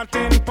kill a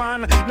 10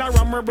 pan. Now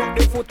Rammer broke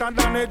the foot and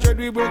then the dread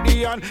we broke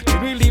the hand.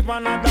 We leave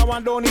another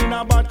one down in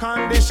a bad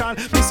condition.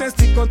 We say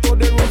stick to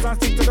the rules and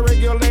stick to the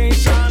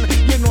regulation.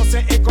 You know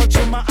say Echo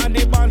Chamber and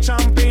the band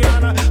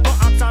champion. But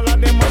act all of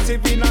them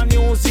massive in a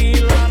New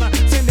Zealand.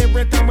 Say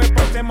every time we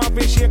pass them have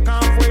a shake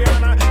and for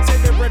yana. Say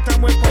every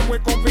time we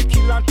come fi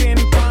kill a 10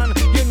 pan.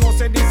 You know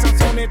say this a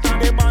sound it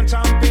and the band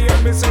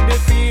champion. Me say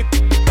defeat.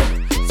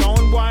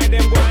 Sound boy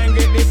them go and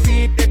get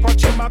defeat. Echo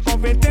Chamber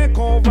come fi take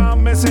over.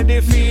 Me say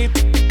defeat.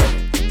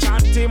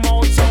 Chatty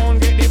mouth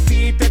sound get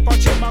defeat. Echo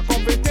Chamber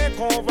come fi take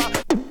over.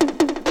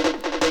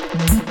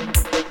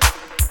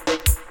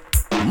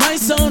 My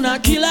sound a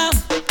killer.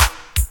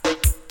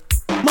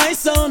 My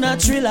sound a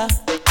thriller.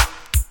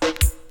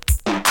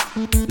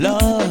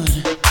 Lord.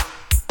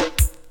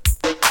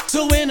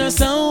 So when a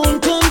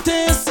sound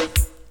contest,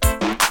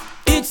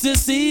 it's a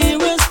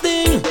serious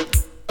thing.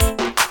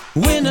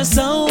 When a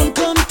sound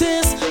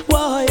contest,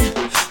 why?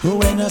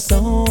 When a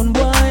sound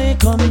boy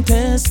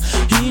contest,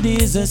 it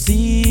is a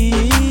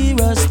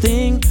serious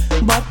thing.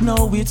 But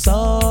now it's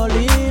all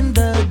in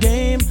the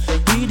game.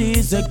 It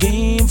is a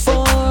game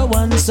for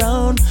one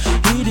sound.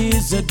 It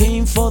is a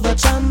game for the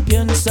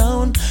champion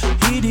sound.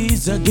 It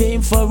is a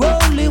game for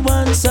only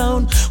one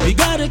sound. We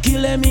gotta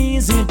kill them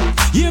easy.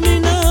 Hear me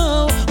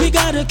now. We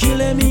gotta kill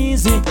them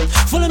easy.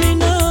 Follow me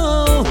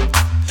now.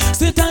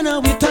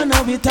 Sitana with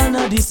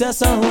Tana, this a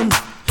sound.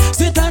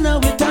 Sitana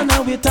with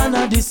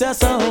Tana, this a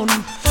sound.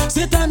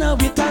 Sitana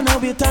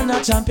with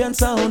Tana, champion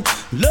sound.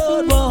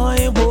 Lord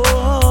boy,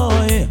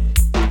 boy.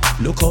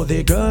 Look how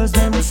the girls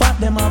them fat,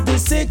 them have the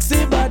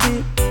sexy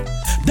body.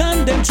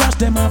 Then them trash,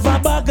 them have a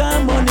bag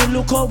of money.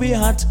 Look how we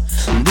hot.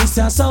 This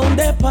a sound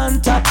they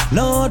pan top.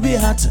 Lord we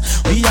hot.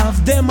 We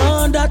have them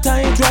on that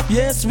tight drop.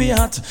 Yes we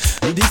hot.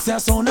 This a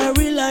sound a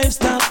real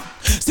livestock.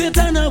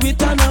 Sitana with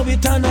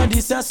Tana,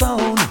 this a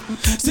sound.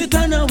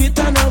 Sitana with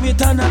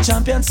Tana,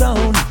 champion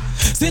sound.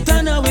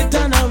 Sitana with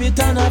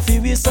Tana,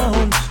 Phoebe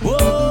sound.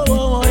 Whoa,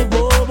 boy,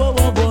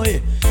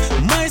 boy.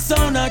 My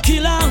sound a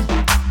killer.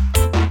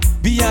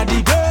 Be a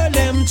the girl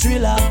them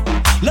thriller.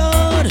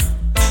 Lord,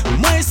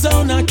 my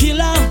sound a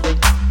killer.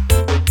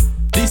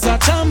 This a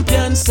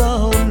champion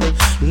sound.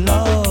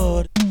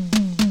 Lord.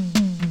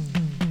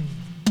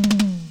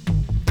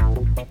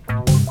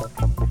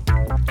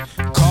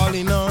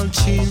 Calling all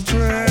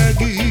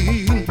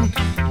children,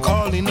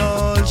 calling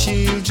all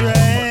children,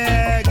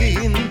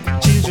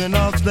 children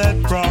of that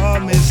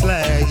promised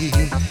land.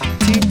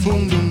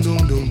 Tipung dum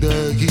dum dum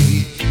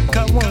duggy.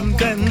 Come on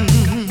then.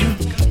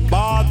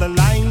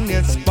 Borderline,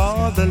 yes,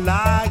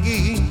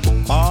 borderline.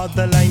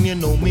 Borderline, you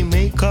know me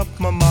make up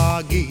my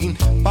margin.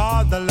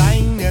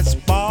 Borderline, yes,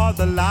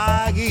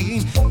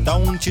 borderline.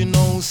 Don't you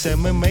know, say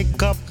me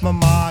make up my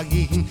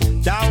margin.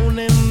 Down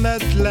in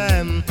that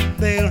land,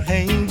 there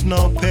ain't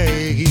no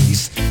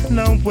peace,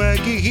 no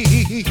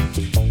waggy.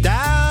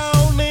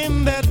 Down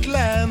in that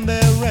land,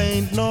 there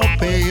ain't no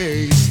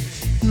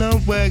peace, no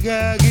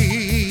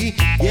waggy.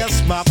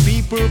 Yes, my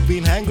people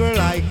been hungry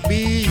like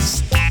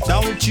beasts.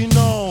 Don't you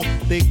know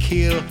they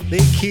kill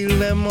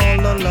them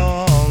all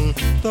along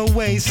the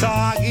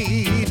wayside.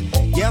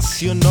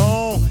 Yes, you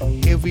know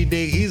every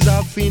day is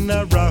a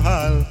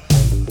funeral,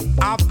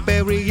 a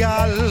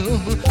burial.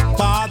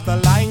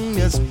 Borderline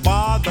is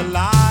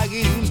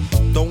borderline.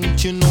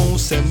 Don't you know,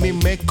 say me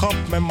make up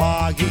my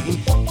margin.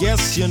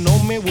 Yes, you know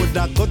me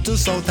woulda go to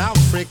South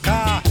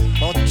Africa,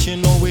 but you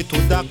know it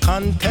with a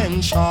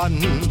contention.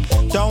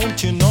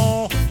 Don't you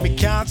know me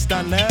can't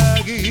stand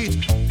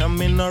it. I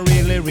mean I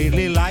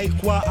really like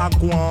what I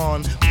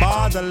want.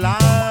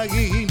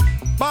 Borderline,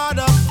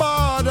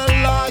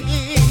 borderline.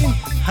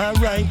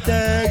 Alright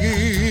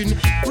again.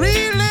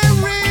 Really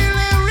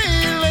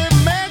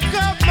make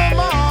up my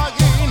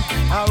margin.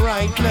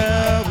 Alright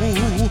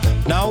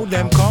now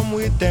them come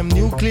with with them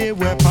nuclear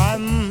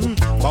weapon.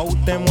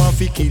 Bout them want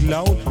fi kill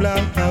out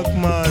black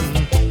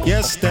man.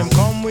 Yes, them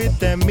come with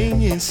them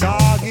minion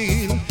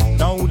sagil.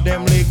 Now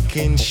them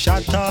licking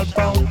shot all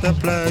about the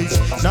place.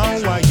 Now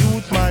a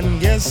youth man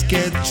yes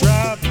get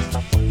trapped.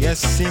 Yes,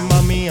 see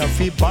mommy a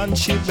fi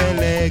punch it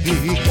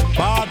belegi.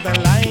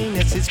 Borderline,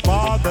 yes it's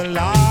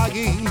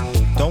borderline.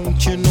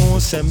 Don't you know,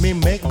 say me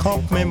make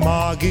up me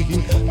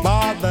margin.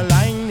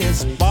 Borderline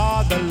is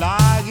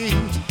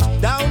borderline.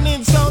 Down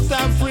in South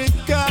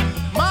Africa,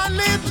 man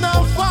it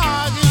no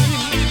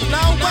fogging.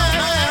 Now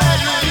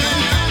borderline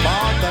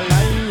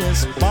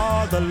is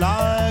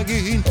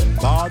borderline.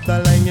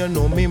 Borderline, you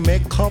know me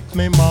make up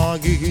me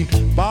margin.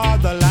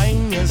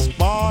 Borderline is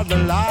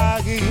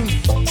borderline.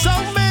 So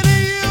many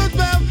youth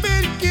have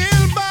been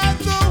killed by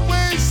the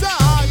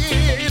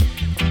wayside.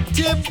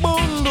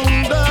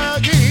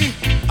 Tibundundagi.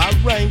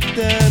 Alright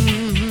then,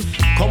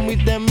 come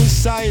with them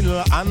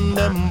missile and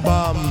them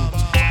bomb.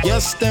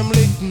 Yes, them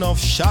lick enough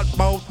shot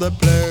bout the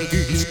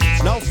place.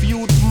 Now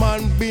youth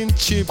man been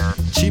chip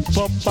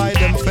up by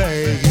them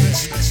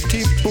face.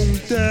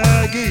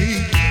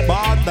 Tipundagi.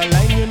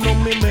 Borderline, you know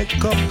me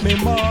make up me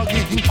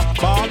margin.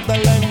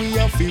 Borderline, we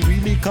have to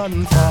really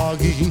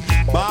confogging.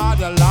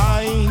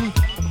 Borderline,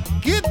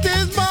 it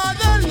is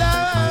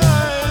borderline.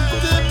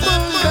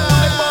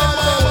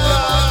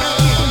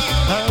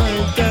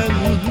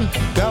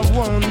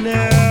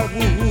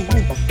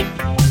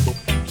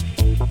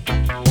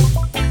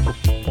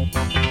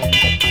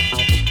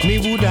 Me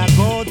woulda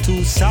go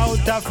to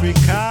South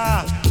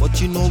Africa,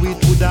 but you know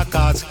it woulda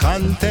cause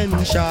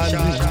contention.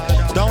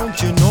 Don't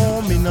you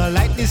know me no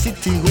like the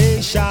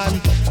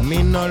situation?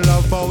 Me no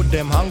love how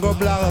them hunger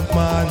black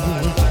man.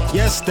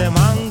 Yes, them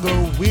hunger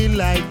we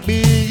like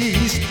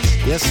bees.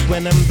 Yes,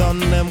 when them done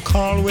them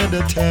call with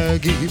the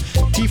turkey.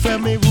 Thief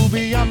me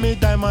ruby and me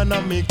diamond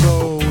and me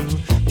gold.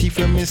 Thief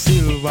me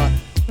silver,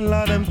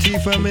 lot them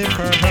thief me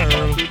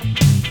pearl.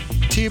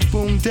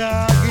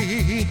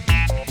 Tipundagi.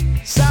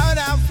 South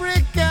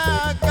Africa,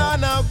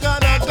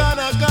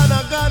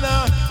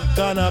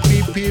 gonna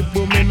be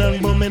booming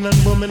and booming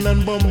and booming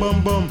and boom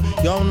boom boom.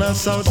 Yo, now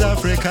South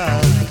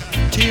Africa,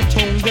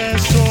 Tipunga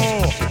so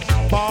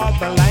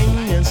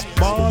borderline is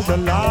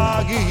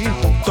borderline.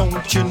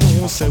 Don't you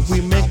know, say we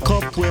make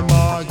up with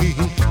Margie.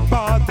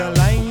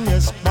 Borderline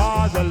is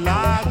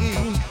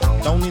borderline.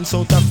 Down in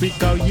South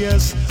Africa,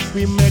 yes,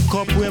 we make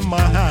up with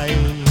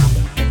mine.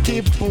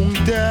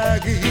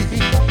 Tipundagi,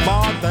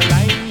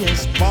 borderline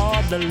is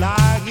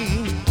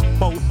borderline.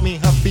 Bout me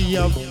happy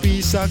a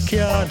piece of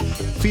can.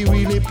 Fi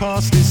really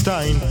pass this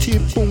time.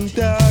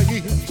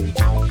 Tipundagi.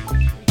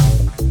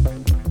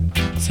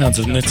 Sounds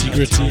of Nitty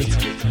Gritty,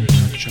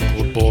 tune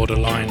called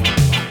Borderline.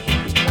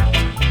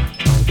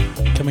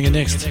 Coming in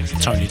next,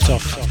 Tony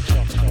Tough,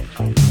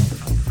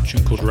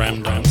 tune called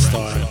Ram Dance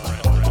Style.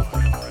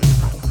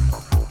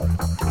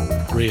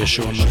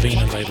 Reassure on the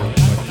Vina label,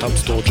 Dub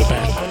Store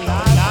Japan.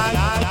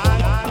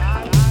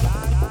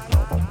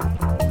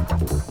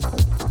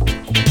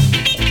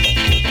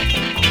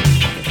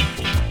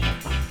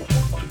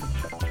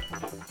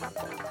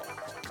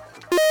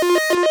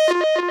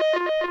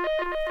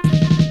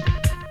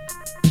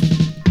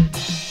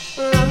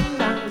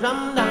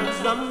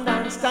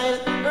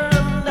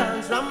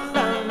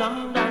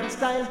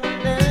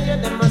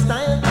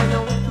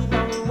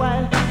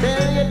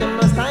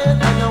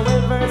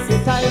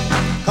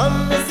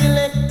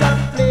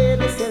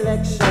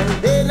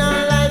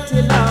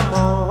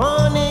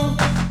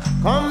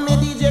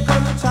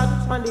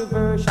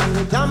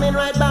 Jamming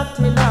right back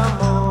till the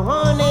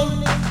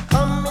morning.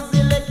 Come, Miss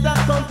Selector,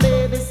 come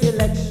play the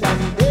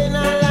selection. Day and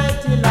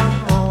light till the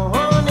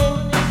morning.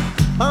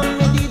 Come,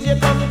 me DJ,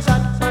 come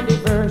chat on the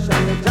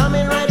version. We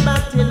jamming right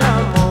back till the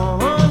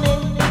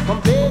morning.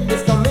 Come play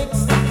this, come mix,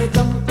 me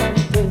jump and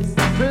twist.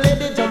 Play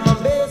the drum and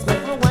bass,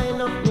 make me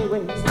wind up me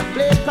waist.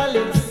 Play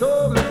calypso,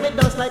 make me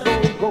dance like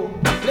go-go.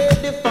 Play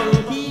the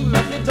funky,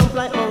 make me jump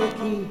like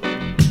monkey.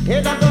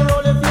 Head up the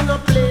roll if you no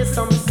play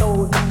some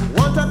soul.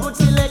 Want a good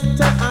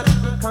selector at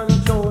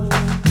control.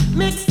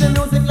 Mix the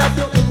music like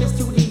you're in the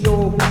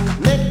studio.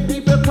 Make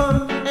people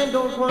come and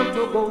don't want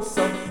to go.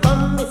 So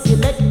come, me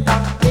selector,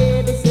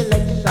 play the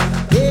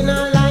selection. Day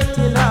and light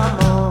till the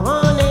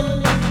morning.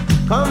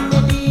 Come, me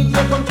DJ,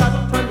 come chat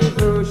on the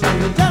version.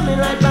 We jamming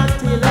right back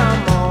till the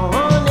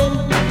morning.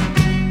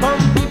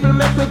 Come, people,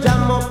 make we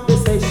jam up the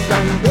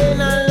session. Day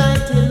and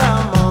light till the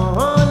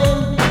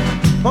morning.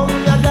 Come,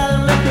 ya girl,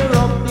 make we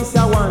rock this a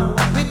one.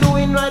 We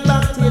doing right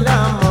back till the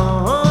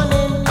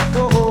morning.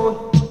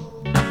 Oh.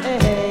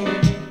 Hey,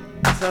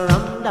 it's a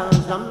rum dance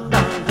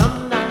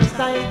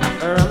style.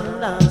 Rum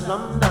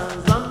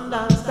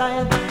dance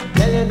style.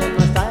 Tell you them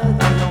my style,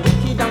 kinda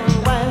wicked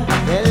and wild.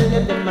 Tell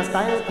you them my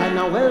style,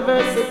 kinda well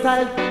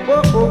versatile.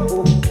 Oh oh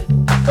oh,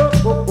 oh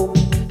oh oh,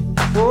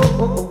 oh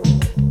oh oh,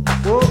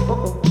 oh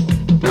oh.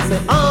 We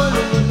say all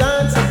who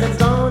dance them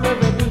down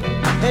already,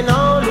 and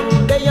all who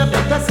they are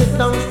better sit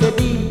down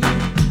steady.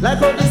 Like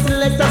how the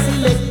selector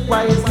select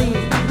wisely.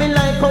 Me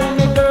like how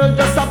me girl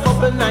just a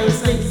bubble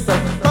nicely. So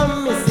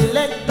come me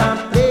select and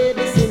play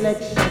the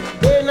selection.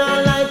 Day and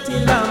light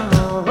till the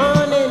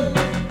morning.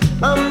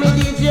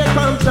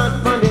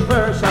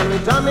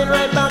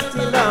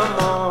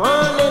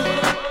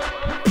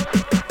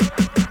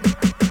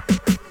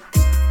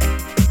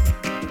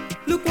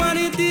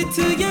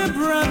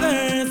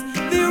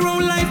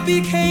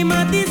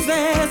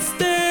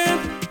 system.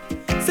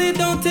 Say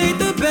don't take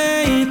the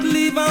bait,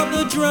 leave out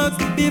the drugs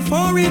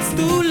before it's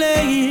too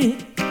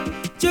late.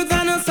 Drugs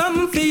are not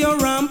something for your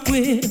ramp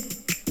with.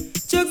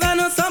 Drugs are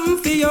not something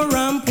for your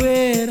ramp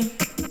with.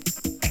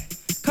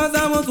 Cause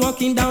I was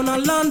walking down a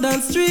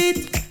London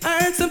street,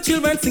 I heard some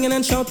children singing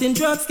and shouting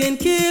drugs can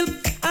kill.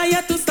 I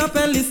had to stop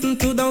and listen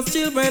to those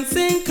children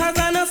sing, cause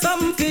I know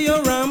something for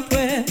your ramp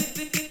with.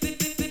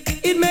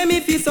 It made me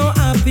feel so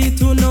happy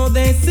to know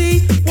they see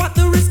what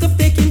the risk of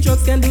taking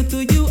drugs can do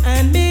to you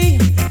and me.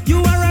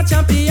 You are a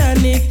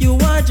champion if you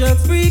are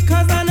drugs free,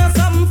 cause I know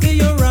something for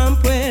your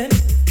ramp with.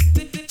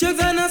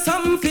 Drugs I know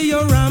something for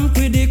your ramp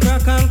with, the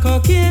crack and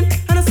cocaine.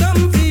 I know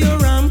something for your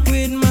ramp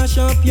with, mash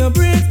up your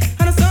brains.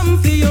 I know something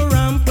for your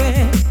ramp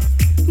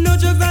with. No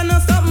drugs I know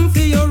something for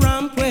your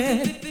ramp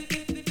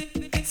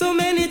with. So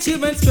many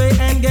children stray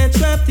and get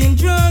trapped in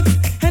drugs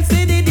and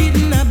say they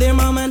didn't have their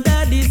mom and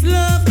daddy's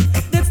love.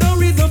 There's no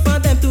reason for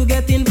them to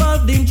get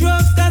involved in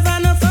drugs, cause I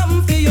know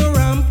something for your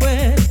ramp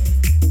with.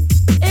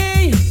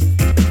 Hey,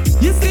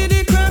 you see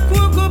the crack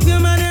woke up your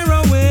man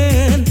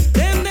heroin.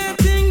 Them that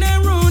thing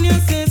that ruin your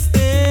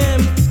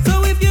system.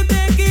 So if you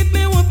take it,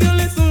 me hope you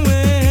listen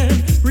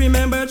when.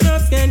 Remember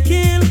drugs can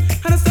kill.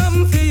 I know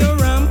something for your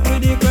ramp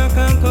with, the crack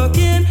and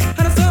cocaine.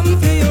 I know something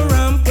for your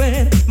ramp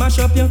with. Mash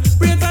up your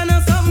brains, I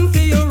know something for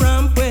your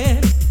ramp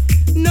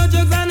with. No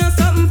drugs, I know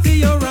something for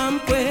your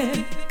ramp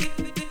with.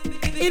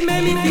 It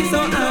made me feel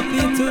so happy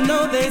to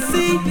know they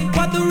see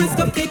what the risk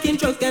of taking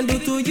drugs can do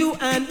to you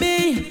and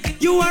me.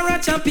 You are a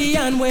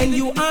champion when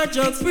you are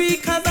drugs free,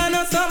 cause I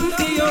know something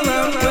for your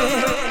ramp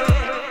with.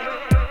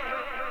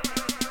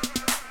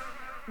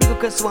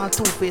 Look at one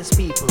two-faced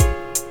people,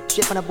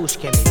 Chef and a bush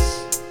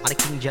chemist, and the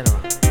King General.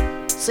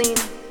 Sing.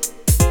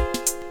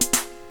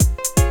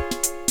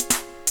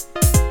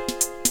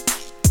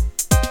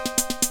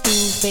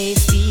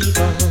 Two-faced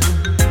people.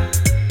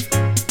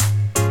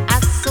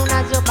 As soon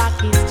as your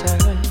back is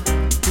turned,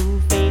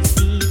 two-faced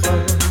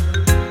people.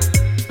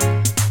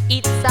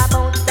 It's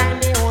about time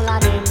they all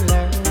of them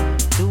learn.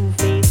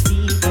 Two-faced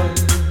people.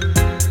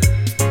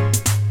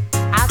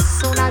 As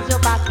soon as your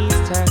back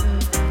is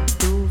turned,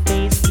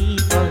 two-faced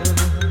people.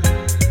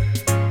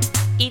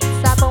 It's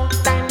about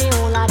time they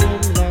all of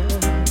them learn.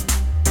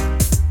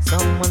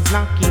 Someone's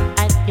knocking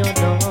at your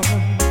door.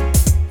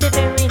 They're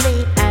very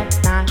late at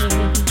night.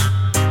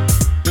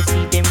 You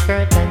see them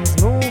curtains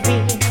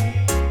moving.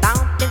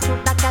 Down them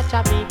should not catch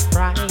a big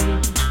fright.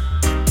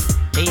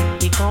 They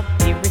pick up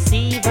the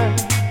receiver.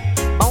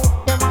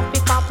 Both them off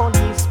pick up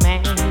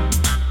policeman.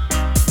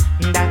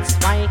 That's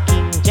why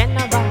King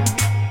General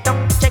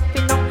don't check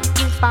me no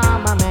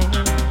informer man.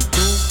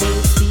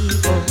 Two-faced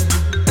people.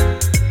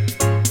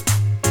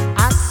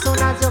 As soon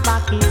as your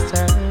back is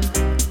turned,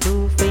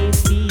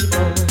 two-faced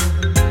people.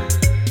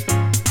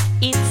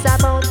 It's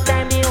about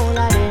time the whole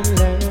of them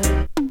learn.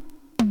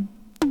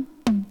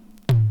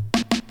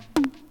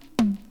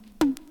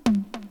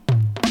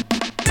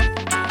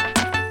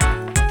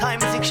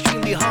 Time is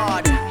extremely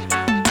hard.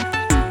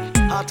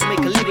 Hard to make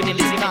a living in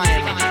this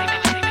time.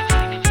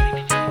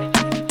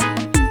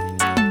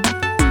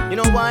 You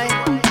know why?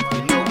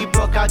 You know we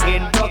broke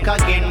again,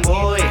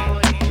 boy.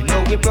 You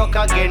know we broke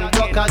again,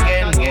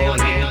 boy.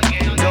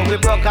 You know we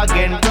broke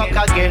again,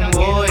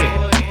 boy.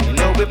 You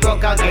know we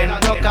broke again,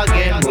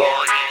 boy.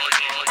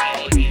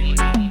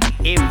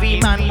 Every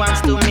man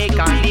wants to make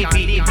a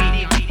living,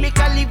 make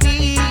a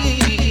living.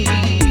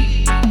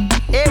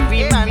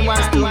 Every man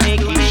wants to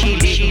make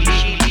his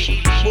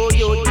shilling. Oh,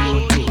 yo,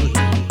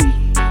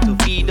 to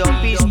feed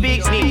up his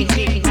big needs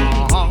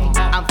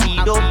and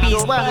feed up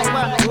his wife.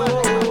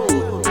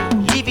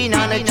 Living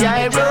on a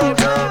gyro.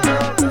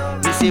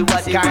 You say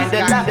what kind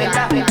of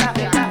life?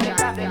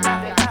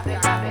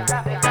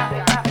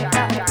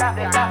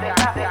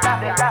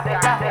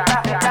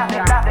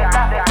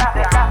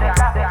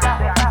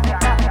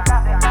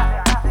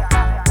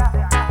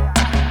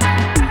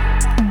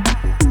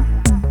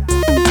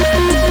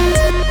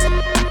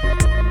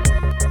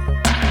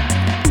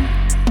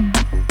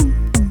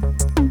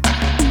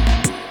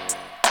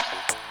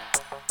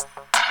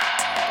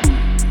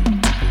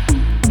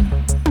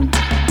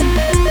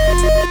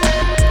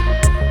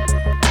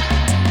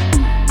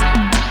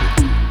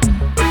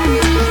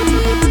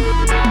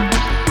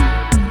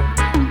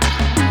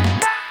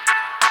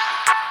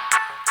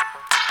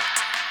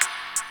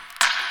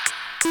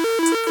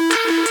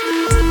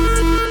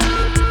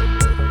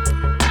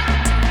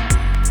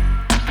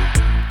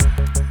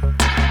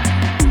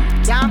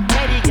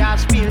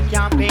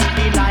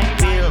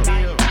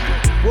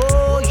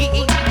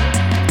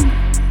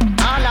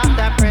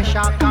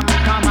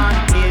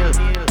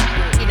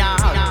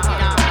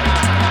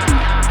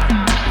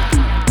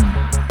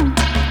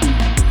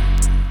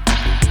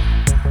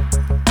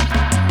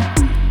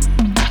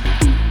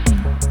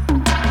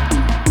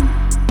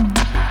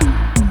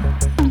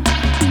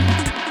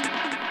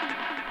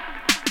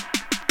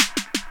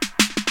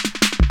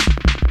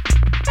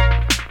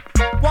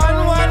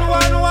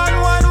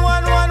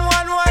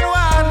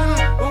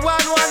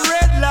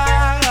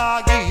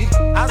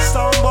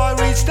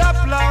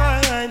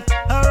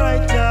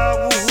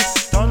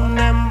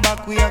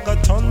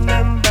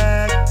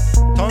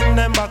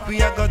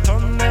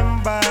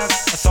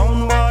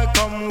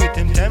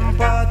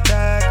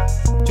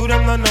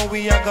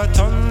 a go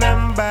turn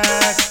them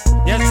back.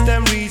 Yes,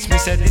 them reach me,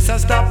 said this a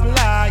stop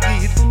like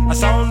it. A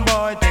sound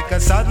boy take a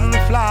sudden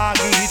flag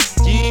it.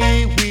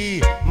 Gee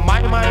wee,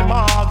 my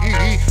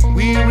Margie.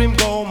 We him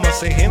go, must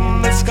say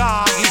him the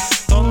sky.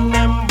 Turn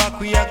them back,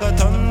 we a go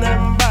turn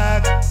them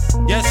back.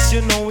 Yes,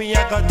 you know we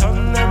a go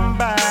turn them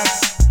back.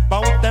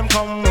 Bout them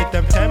come with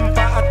them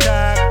temper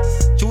attack.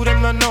 To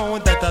them no know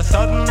that a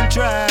sudden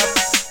trap.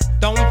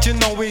 Don't you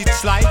know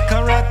it's like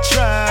a rat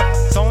trap?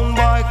 Sound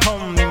boy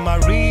come, him a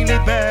really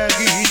beg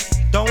it.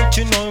 Don't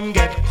you know him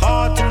get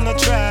caught in the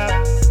trap?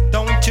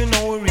 Don't you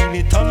know we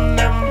really turn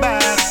them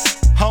back?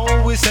 How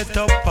we set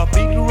up a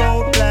big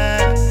road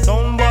plan.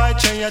 Sound boy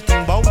try a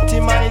thing bout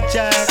him my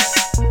jack.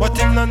 But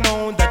him no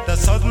know that a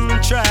sudden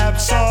trap.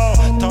 So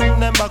turn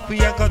them back, we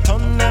a go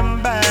turn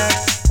them back.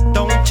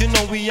 Don't you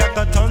know we a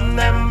go turn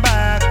them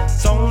back?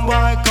 Sound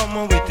boy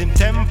come with him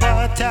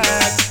temper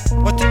attack.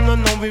 But him no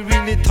know we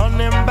really turn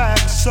them back.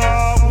 So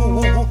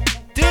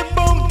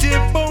tip-boom,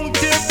 tip-boom,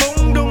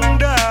 tip-boom, dung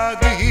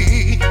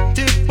daggy.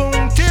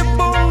 Tip-boom,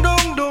 tip-boom,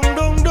 dung, dung,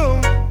 dung,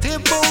 dung.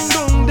 Tip-boom,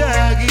 dung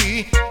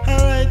daggy.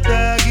 Alright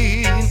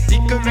daggy.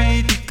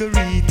 Dickory,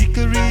 dickory,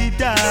 dickory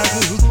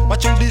daggy.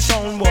 Watch out the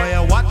sound boy, I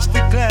watch the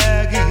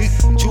claggy.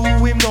 Chew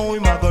him know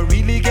him I go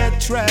really get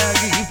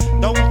traggy.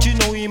 Don't you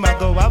know him I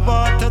go have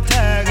heart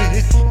attack.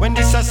 When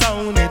this a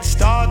sound it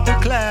start to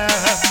clap.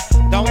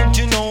 Don't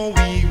you know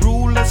we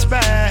rule us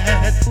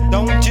bad?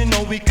 Don't you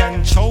know we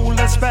control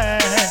us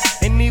bad?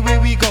 Anywhere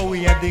we go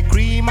we are the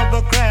cream of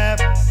the crap.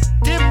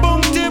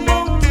 Tip-boom,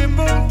 tip-boom,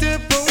 tip-boom,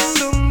 tip-boom,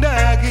 dum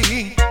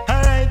daggy.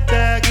 Alright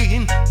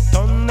daggy.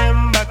 Turn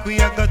them back, we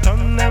are go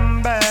turn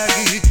them back.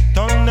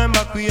 Turn them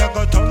back, we are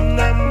go turn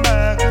them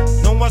back.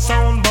 No a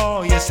sound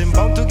boy, yes him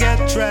bound to get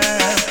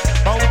trapped.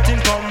 Bout him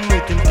come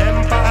with him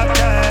temper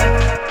attack.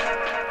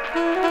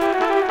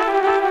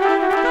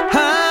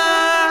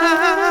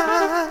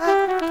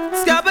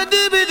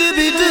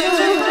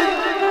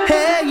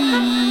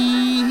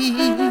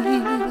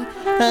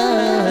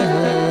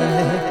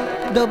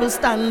 Double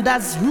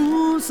standards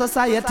rule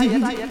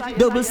society.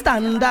 Double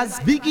standards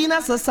begin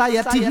a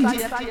society.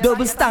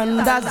 Double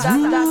standards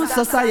rule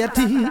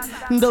society.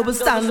 Double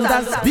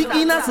standards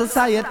begin a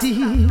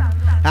society.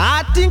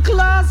 I think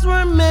laws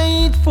were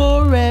made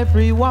for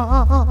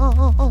everyone,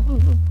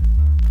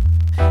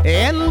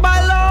 and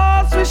by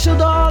laws we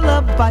should all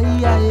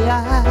abide.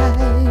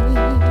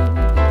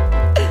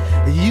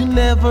 You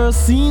never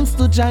seems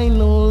to join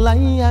no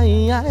lie.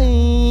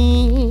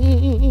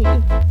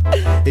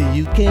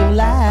 You came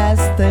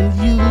last and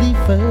you leave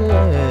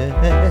first.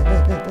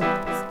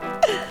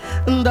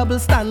 Double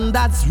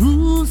standards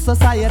rule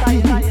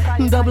society.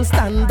 Double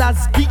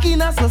standards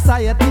begin a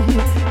society.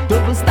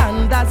 Double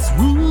standards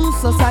rule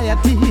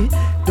society.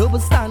 Double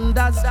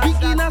standards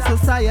begin a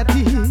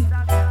society.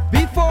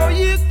 Before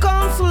you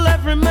counsel,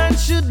 every man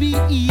should be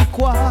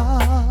equal.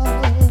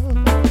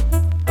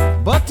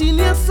 But in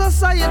your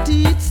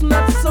society it's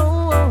not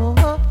so.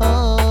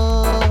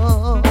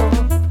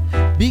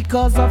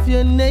 Because of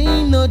your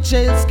name no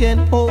jails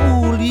can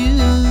hold you.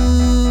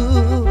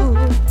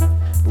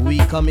 We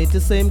commit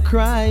the same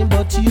crime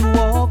but you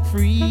walk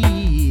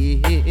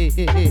free.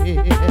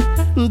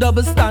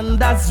 Double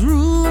standards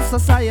rule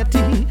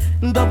society.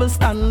 Double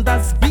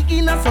standards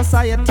begin a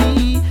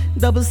society.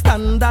 Double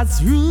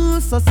standards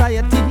rule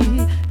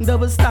society.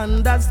 Double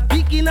standards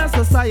begin a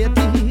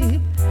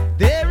society.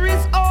 There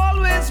is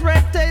always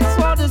red tape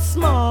for the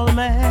small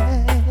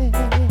man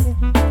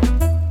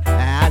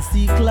as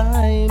he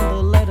climbs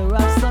the ladder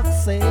of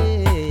success,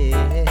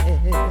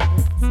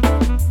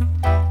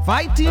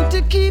 fighting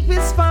to keep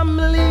his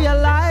family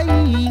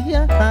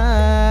alive.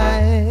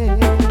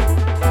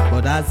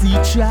 But as he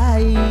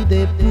tried,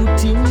 they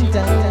put him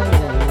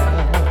down.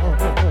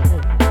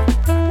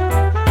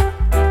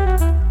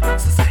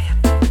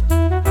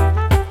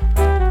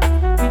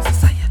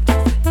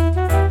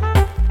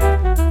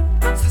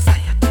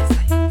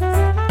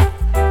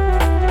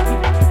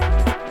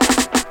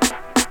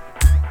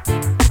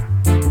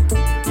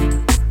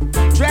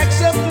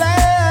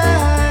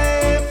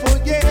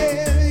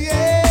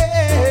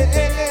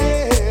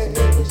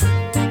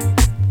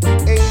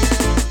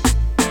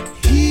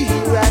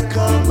 Here I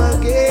come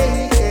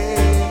again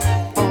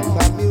on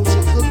my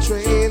musical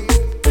train.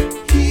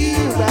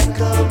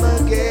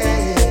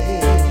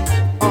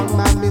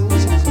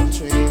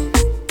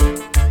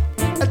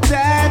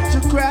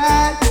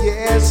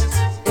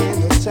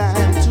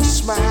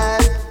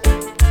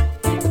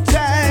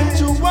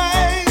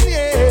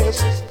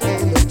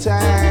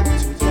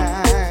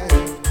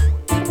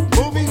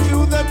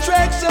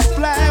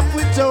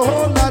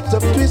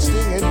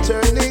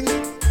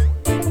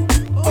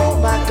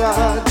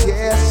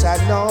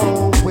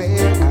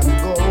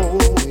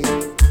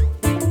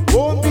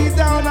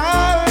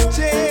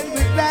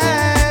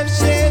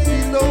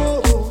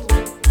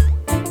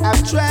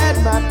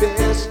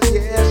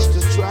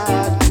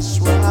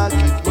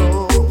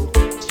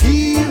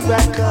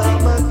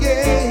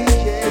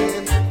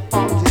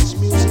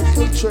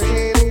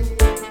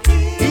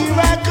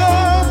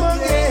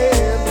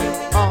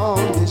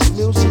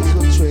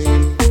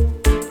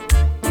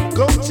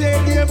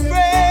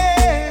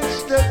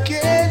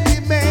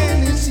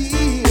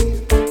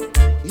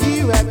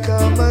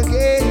 come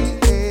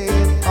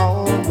again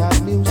on my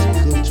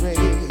musical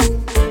train.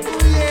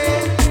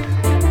 Yeah.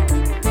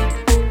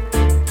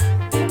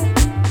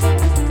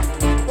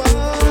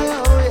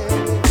 Whoa,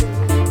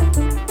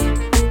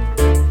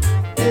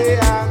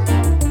 yeah.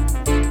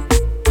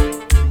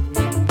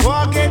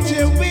 Forget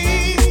your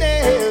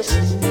weakness,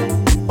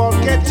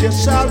 forget your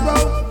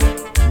sorrow,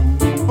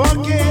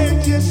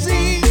 forget your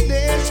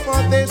sickness,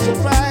 for there's a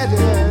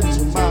brighter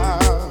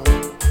tomorrow.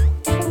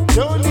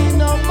 Don't need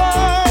no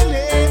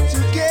money to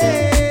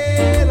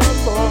get on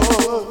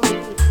board.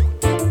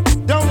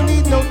 Don't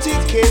need no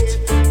ticket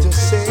to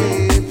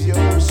save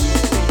your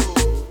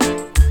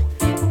soul.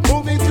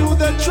 Moving through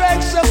the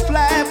tracks of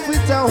life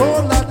with a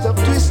whole lot of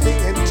twisting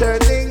and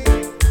turning.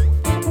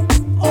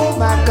 Oh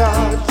my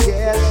God,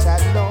 yes, I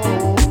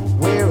know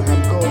where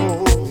I'm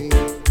going.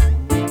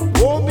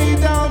 Won't be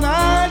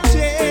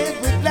downhearted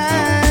with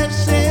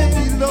life's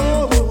heavy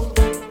load.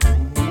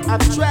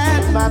 I've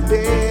tried my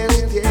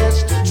best,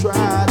 yes, to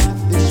trot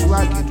this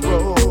rugged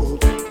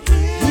road.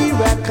 Here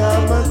I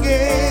come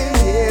again,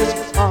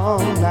 yes,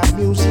 on my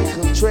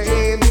musical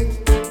train.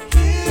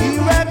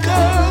 Here I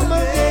come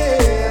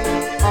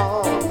again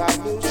on my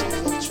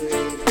musical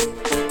train.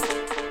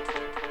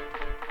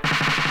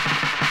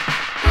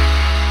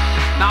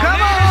 Now,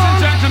 ladies and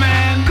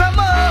gentlemen, Come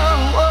on,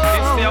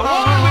 it's the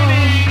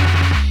award-winning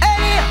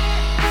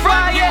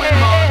Frankie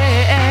Wilmot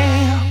and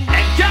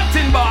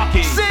Captain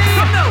Barkey.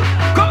 Come now,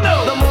 come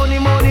now. The money,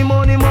 money,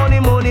 money, money,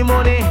 money,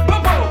 money.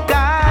 Popo.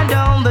 Gone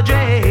down the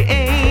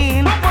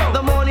drain. Popo.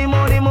 The money,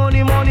 money,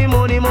 money, money,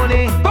 money,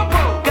 money.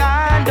 Popo.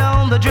 Gone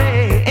down the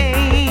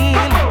drain.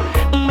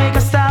 Popo. Make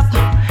a stop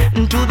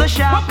to the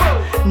shop.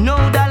 Popo. No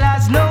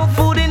dollars, no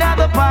food in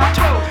the pot.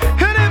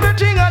 Popo. And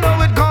everything I know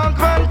it gone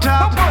from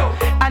top. Popo.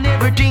 And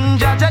everything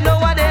judge I know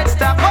what it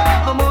stop.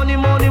 Oh, the money,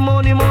 money,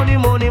 money, money,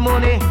 money,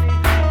 money.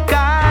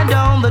 Gone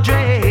down the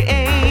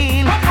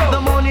drain. Popo. The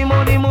money,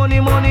 money, money,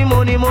 money,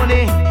 money,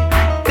 money.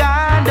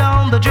 Gone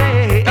down the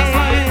drain. That's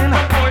right.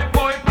 Boy,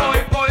 boy,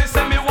 boy, boy,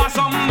 say me want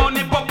some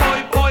money. Boy,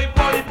 boy, boy,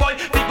 boy, boy.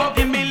 People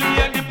give me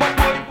lady. Boy,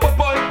 boy, boy,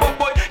 boy, boy,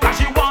 boy. Cause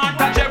she want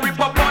a Jerry.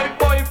 Boy, boy,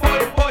 boy,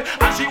 boy, boy.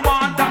 And she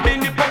want a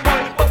Benny. Boy, boy,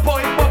 boy,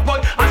 boy, boy, boy.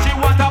 And she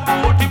want a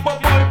booty. Boy,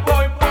 boy,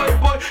 boy, boy,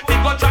 boy.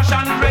 People trash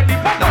and ready.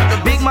 Boy, boy. The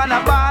big man a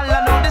ball, I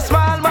know the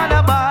small man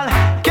a ball.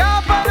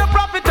 Can't find the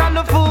profit on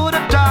the food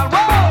at all.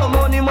 Whoa,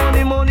 money,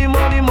 money, money,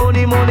 money,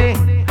 money, money.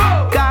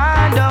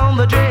 Gone down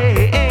the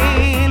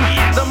drain.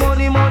 The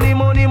money, money,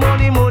 money,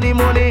 money, money,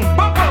 money.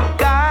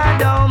 Gone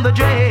down the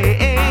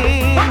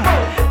drain.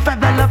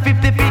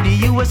 $5.50 for the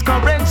US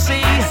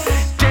currency.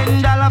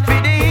 $10 for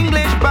the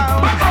English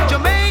pound.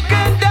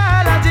 Jamaican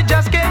dollars it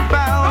just can't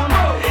found.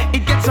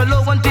 It gets so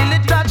low until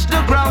it touch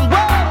the ground.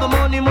 Whoa, the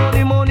money,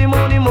 money, money,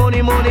 money,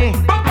 money, money.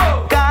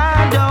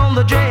 Gone down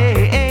the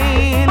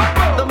drain.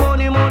 The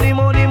money, money,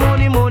 money,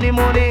 money, money,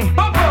 money.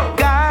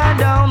 Gone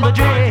down the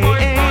drain.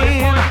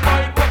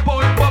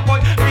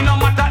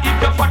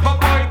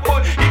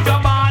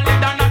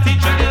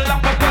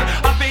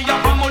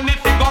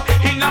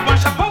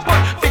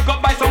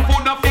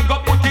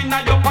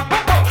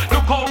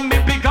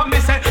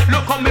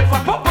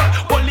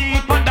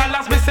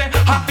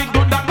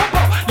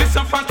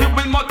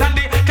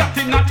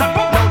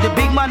 Now the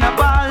big man a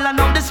ball, and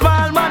now the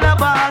small man a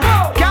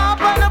ball. Can't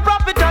find the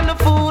profit on the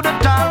food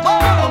at all.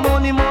 Oh,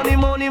 money, money,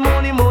 money,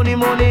 money, money,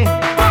 money.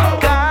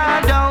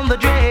 Gone down the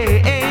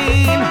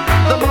drain.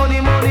 The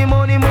money, money,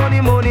 money,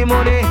 money, money,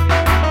 money.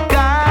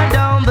 Gone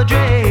down the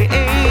drain.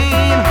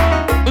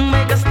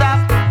 Make a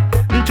stop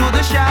to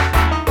the shop.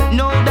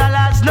 No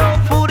dollars, no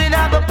food in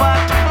the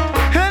pot.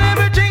 And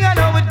everything I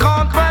know it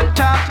come from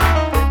top.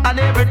 And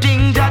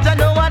everything judge I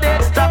know what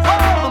it stop.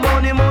 Oh,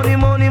 money, money,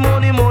 money,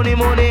 money, money,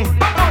 money.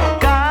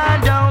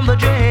 Gone down the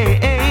drain.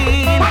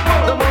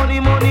 The money,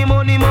 money,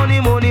 money,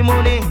 money, money,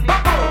 money.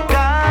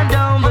 Gone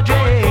down the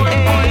drain.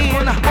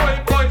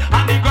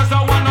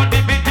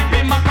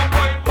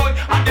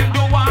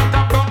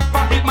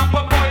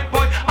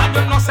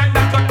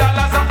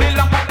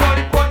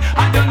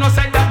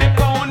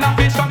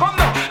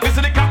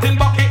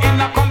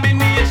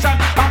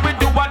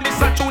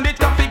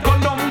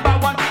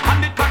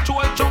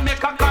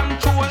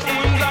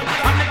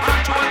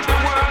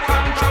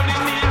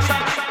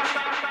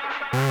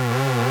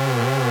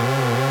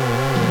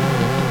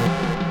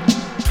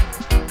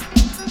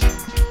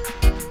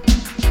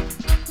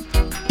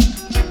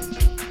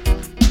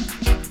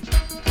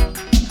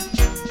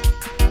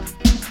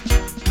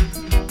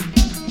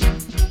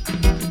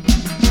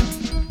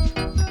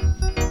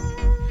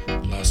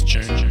 Last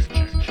tune.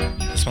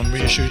 This one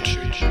reissued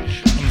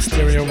on the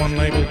Stereo One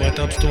label by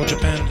Dub Store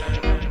Japan.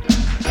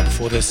 And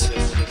before this,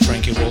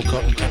 Frankie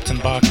Walcott and Captain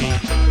Barkey.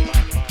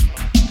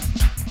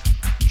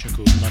 Tune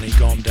called Money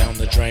Gone Down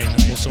the Drain,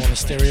 also on the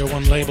Stereo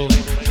One label.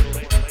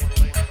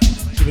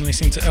 You've been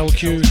listening to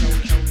LQ.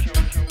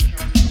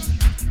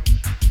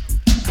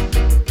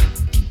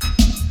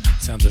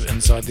 Sounds of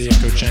Inside the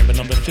Echo Chamber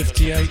number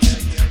 58.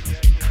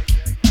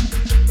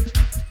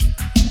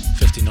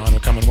 59 will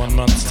come in 1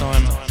 month's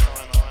time.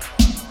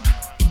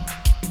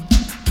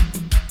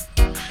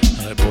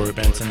 Let Rory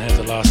Benson have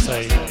the last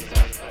say.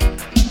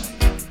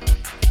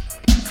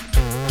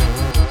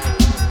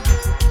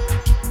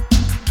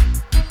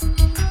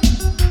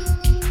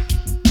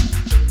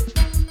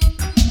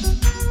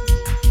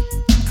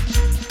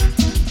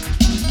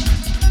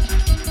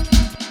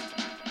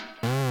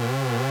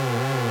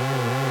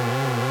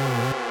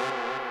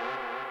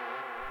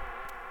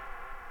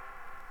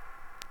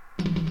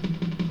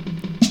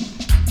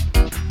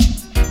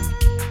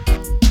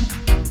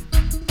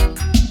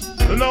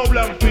 Now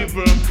black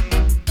people,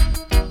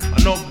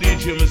 enough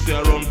DJ me say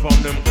I run from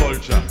them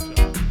culture.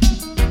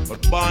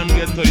 But born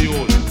get to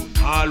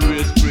youth,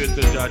 always pray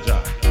to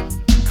Jaja.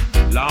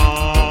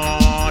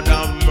 Lord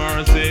have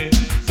mercy.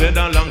 Said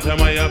a long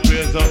time I have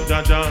praise up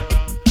Jaja.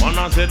 Man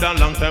I said a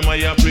long time I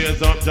have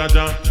praise up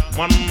Jaja.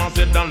 Man I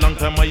said a long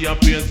time I have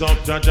praise up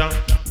Jaja.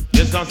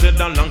 Yes I said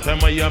a long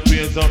time I have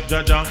praise up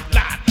Jaja.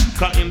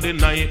 Cause in the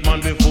night, man,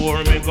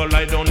 before me go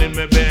lie down in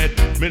my bed,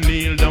 me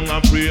kneel down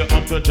and pray up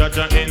to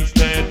Jaja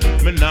instead.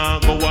 Me nah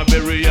go a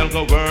burial,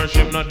 go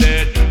worship not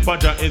dead. For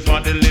Jah is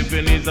for the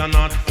living, is and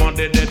not for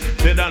the dead.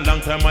 Said a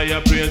long time I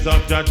have praise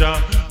up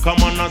Jaja.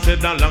 Come on, I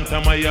said a long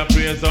time I have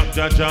praise up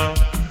Jaja.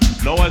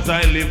 Now as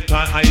I lift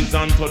my eyes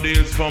unto the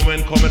hills, from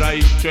when cometh thy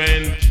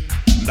strength.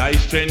 Thy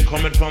strength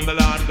cometh from the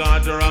Lord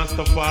God, the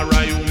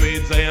Rastafari, who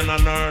made Zion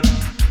on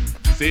earth.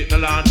 Say the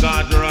Lord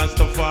God, the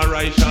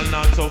Rastafari shall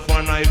not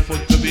suffer thy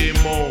foot to be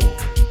moved.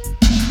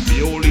 The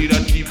holy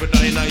that keepeth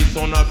thine eye,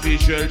 son of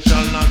Israel,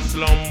 shall not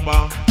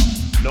slumber.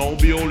 Now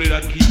be holy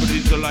that keepeth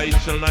Israelite,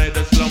 shall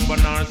neither slumber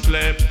nor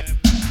sleep.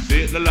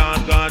 Say the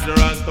Lord God, the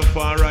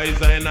Rastafari is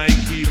thine eye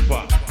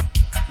keeper.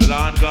 The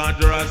Lord God,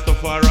 the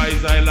Rastafari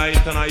is thy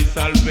light and thy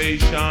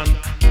salvation.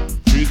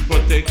 His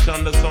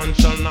protection, the sun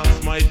shall not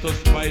smite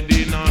us by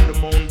day, nor the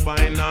moon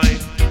by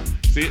night.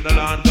 Say the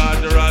Lord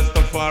God, the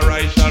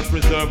Rastafari shall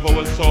preserve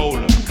our soul.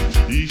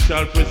 He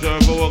shall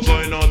preserve our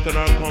going out and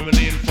our coming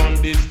in from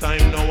this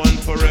time now and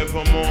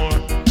forevermore.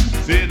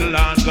 Say the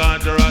Lord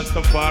God, the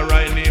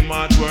Rastafari name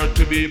hath worth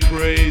to be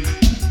praised.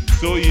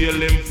 So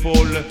heal him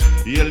full,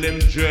 heal him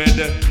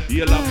dread,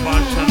 heal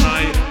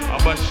Abashanai,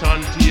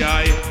 Abashanti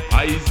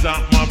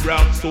Isaac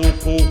Mabrak,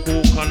 Soko,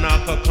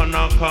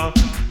 Kanaka,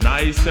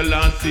 Nice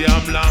Selassie,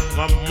 Amla,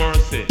 have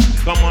mercy.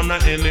 Come on,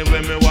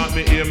 anyway, me want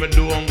me hear me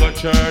do on go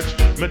church.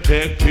 Me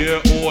take care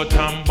out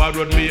and bad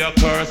with me a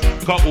curse.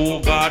 Cause oh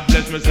God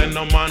bless me, say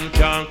no man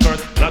can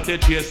curse. Not to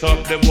chase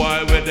up the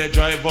boy where they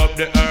drive up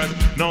the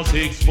earth. Now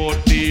 6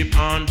 foot deep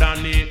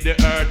underneath the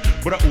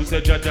earth. But who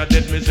said Jaja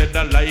dead, me said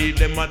the lie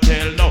them a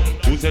tell. No,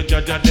 who said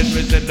Jaja dead,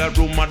 me said the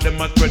rumor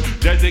them a spread.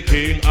 There's the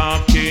King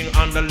of Kings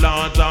and the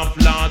Lord of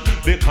Lords,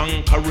 the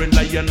conquering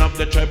lion of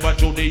the tribe of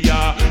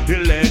Judea,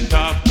 the elect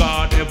of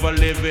God, ever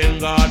living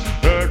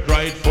God, earth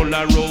rightful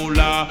a ruler.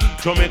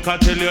 Jamaica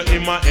tell you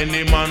him a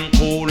any man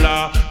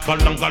cooler.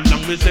 Cause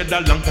long, we said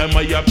a long time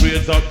I have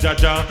praise up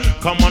Jaja.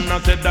 Come on, I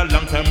said a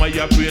long time I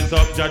have praise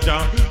up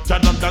Jaja.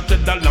 Jaja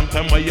said a long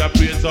time I have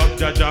praise up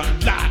Jaja.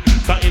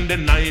 Cause in the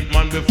night,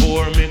 man,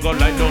 before me go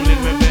lie down in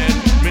my bed,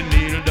 me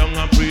kneel down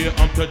and pray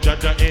unto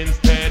Jaja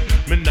instead.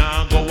 Me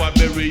nah go a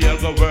burial,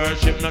 go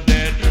worship not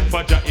dead.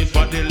 For Jah is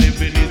for the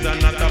living, is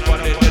and not for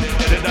the dead.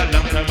 Said a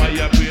long time I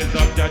have praise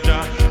up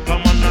Jaja.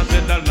 Come on, I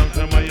said a long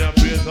time I have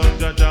praise up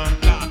Jaja.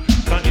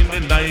 Cause in the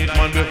night,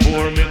 man,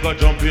 before me go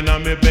jump in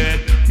on me bed,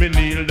 me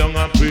kneel down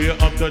and pray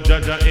up to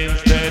Jaja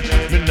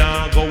instead. Me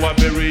nah go a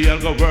burial,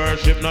 go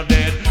worship not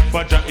dead.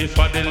 For Jah is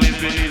for the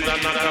living, is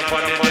and not for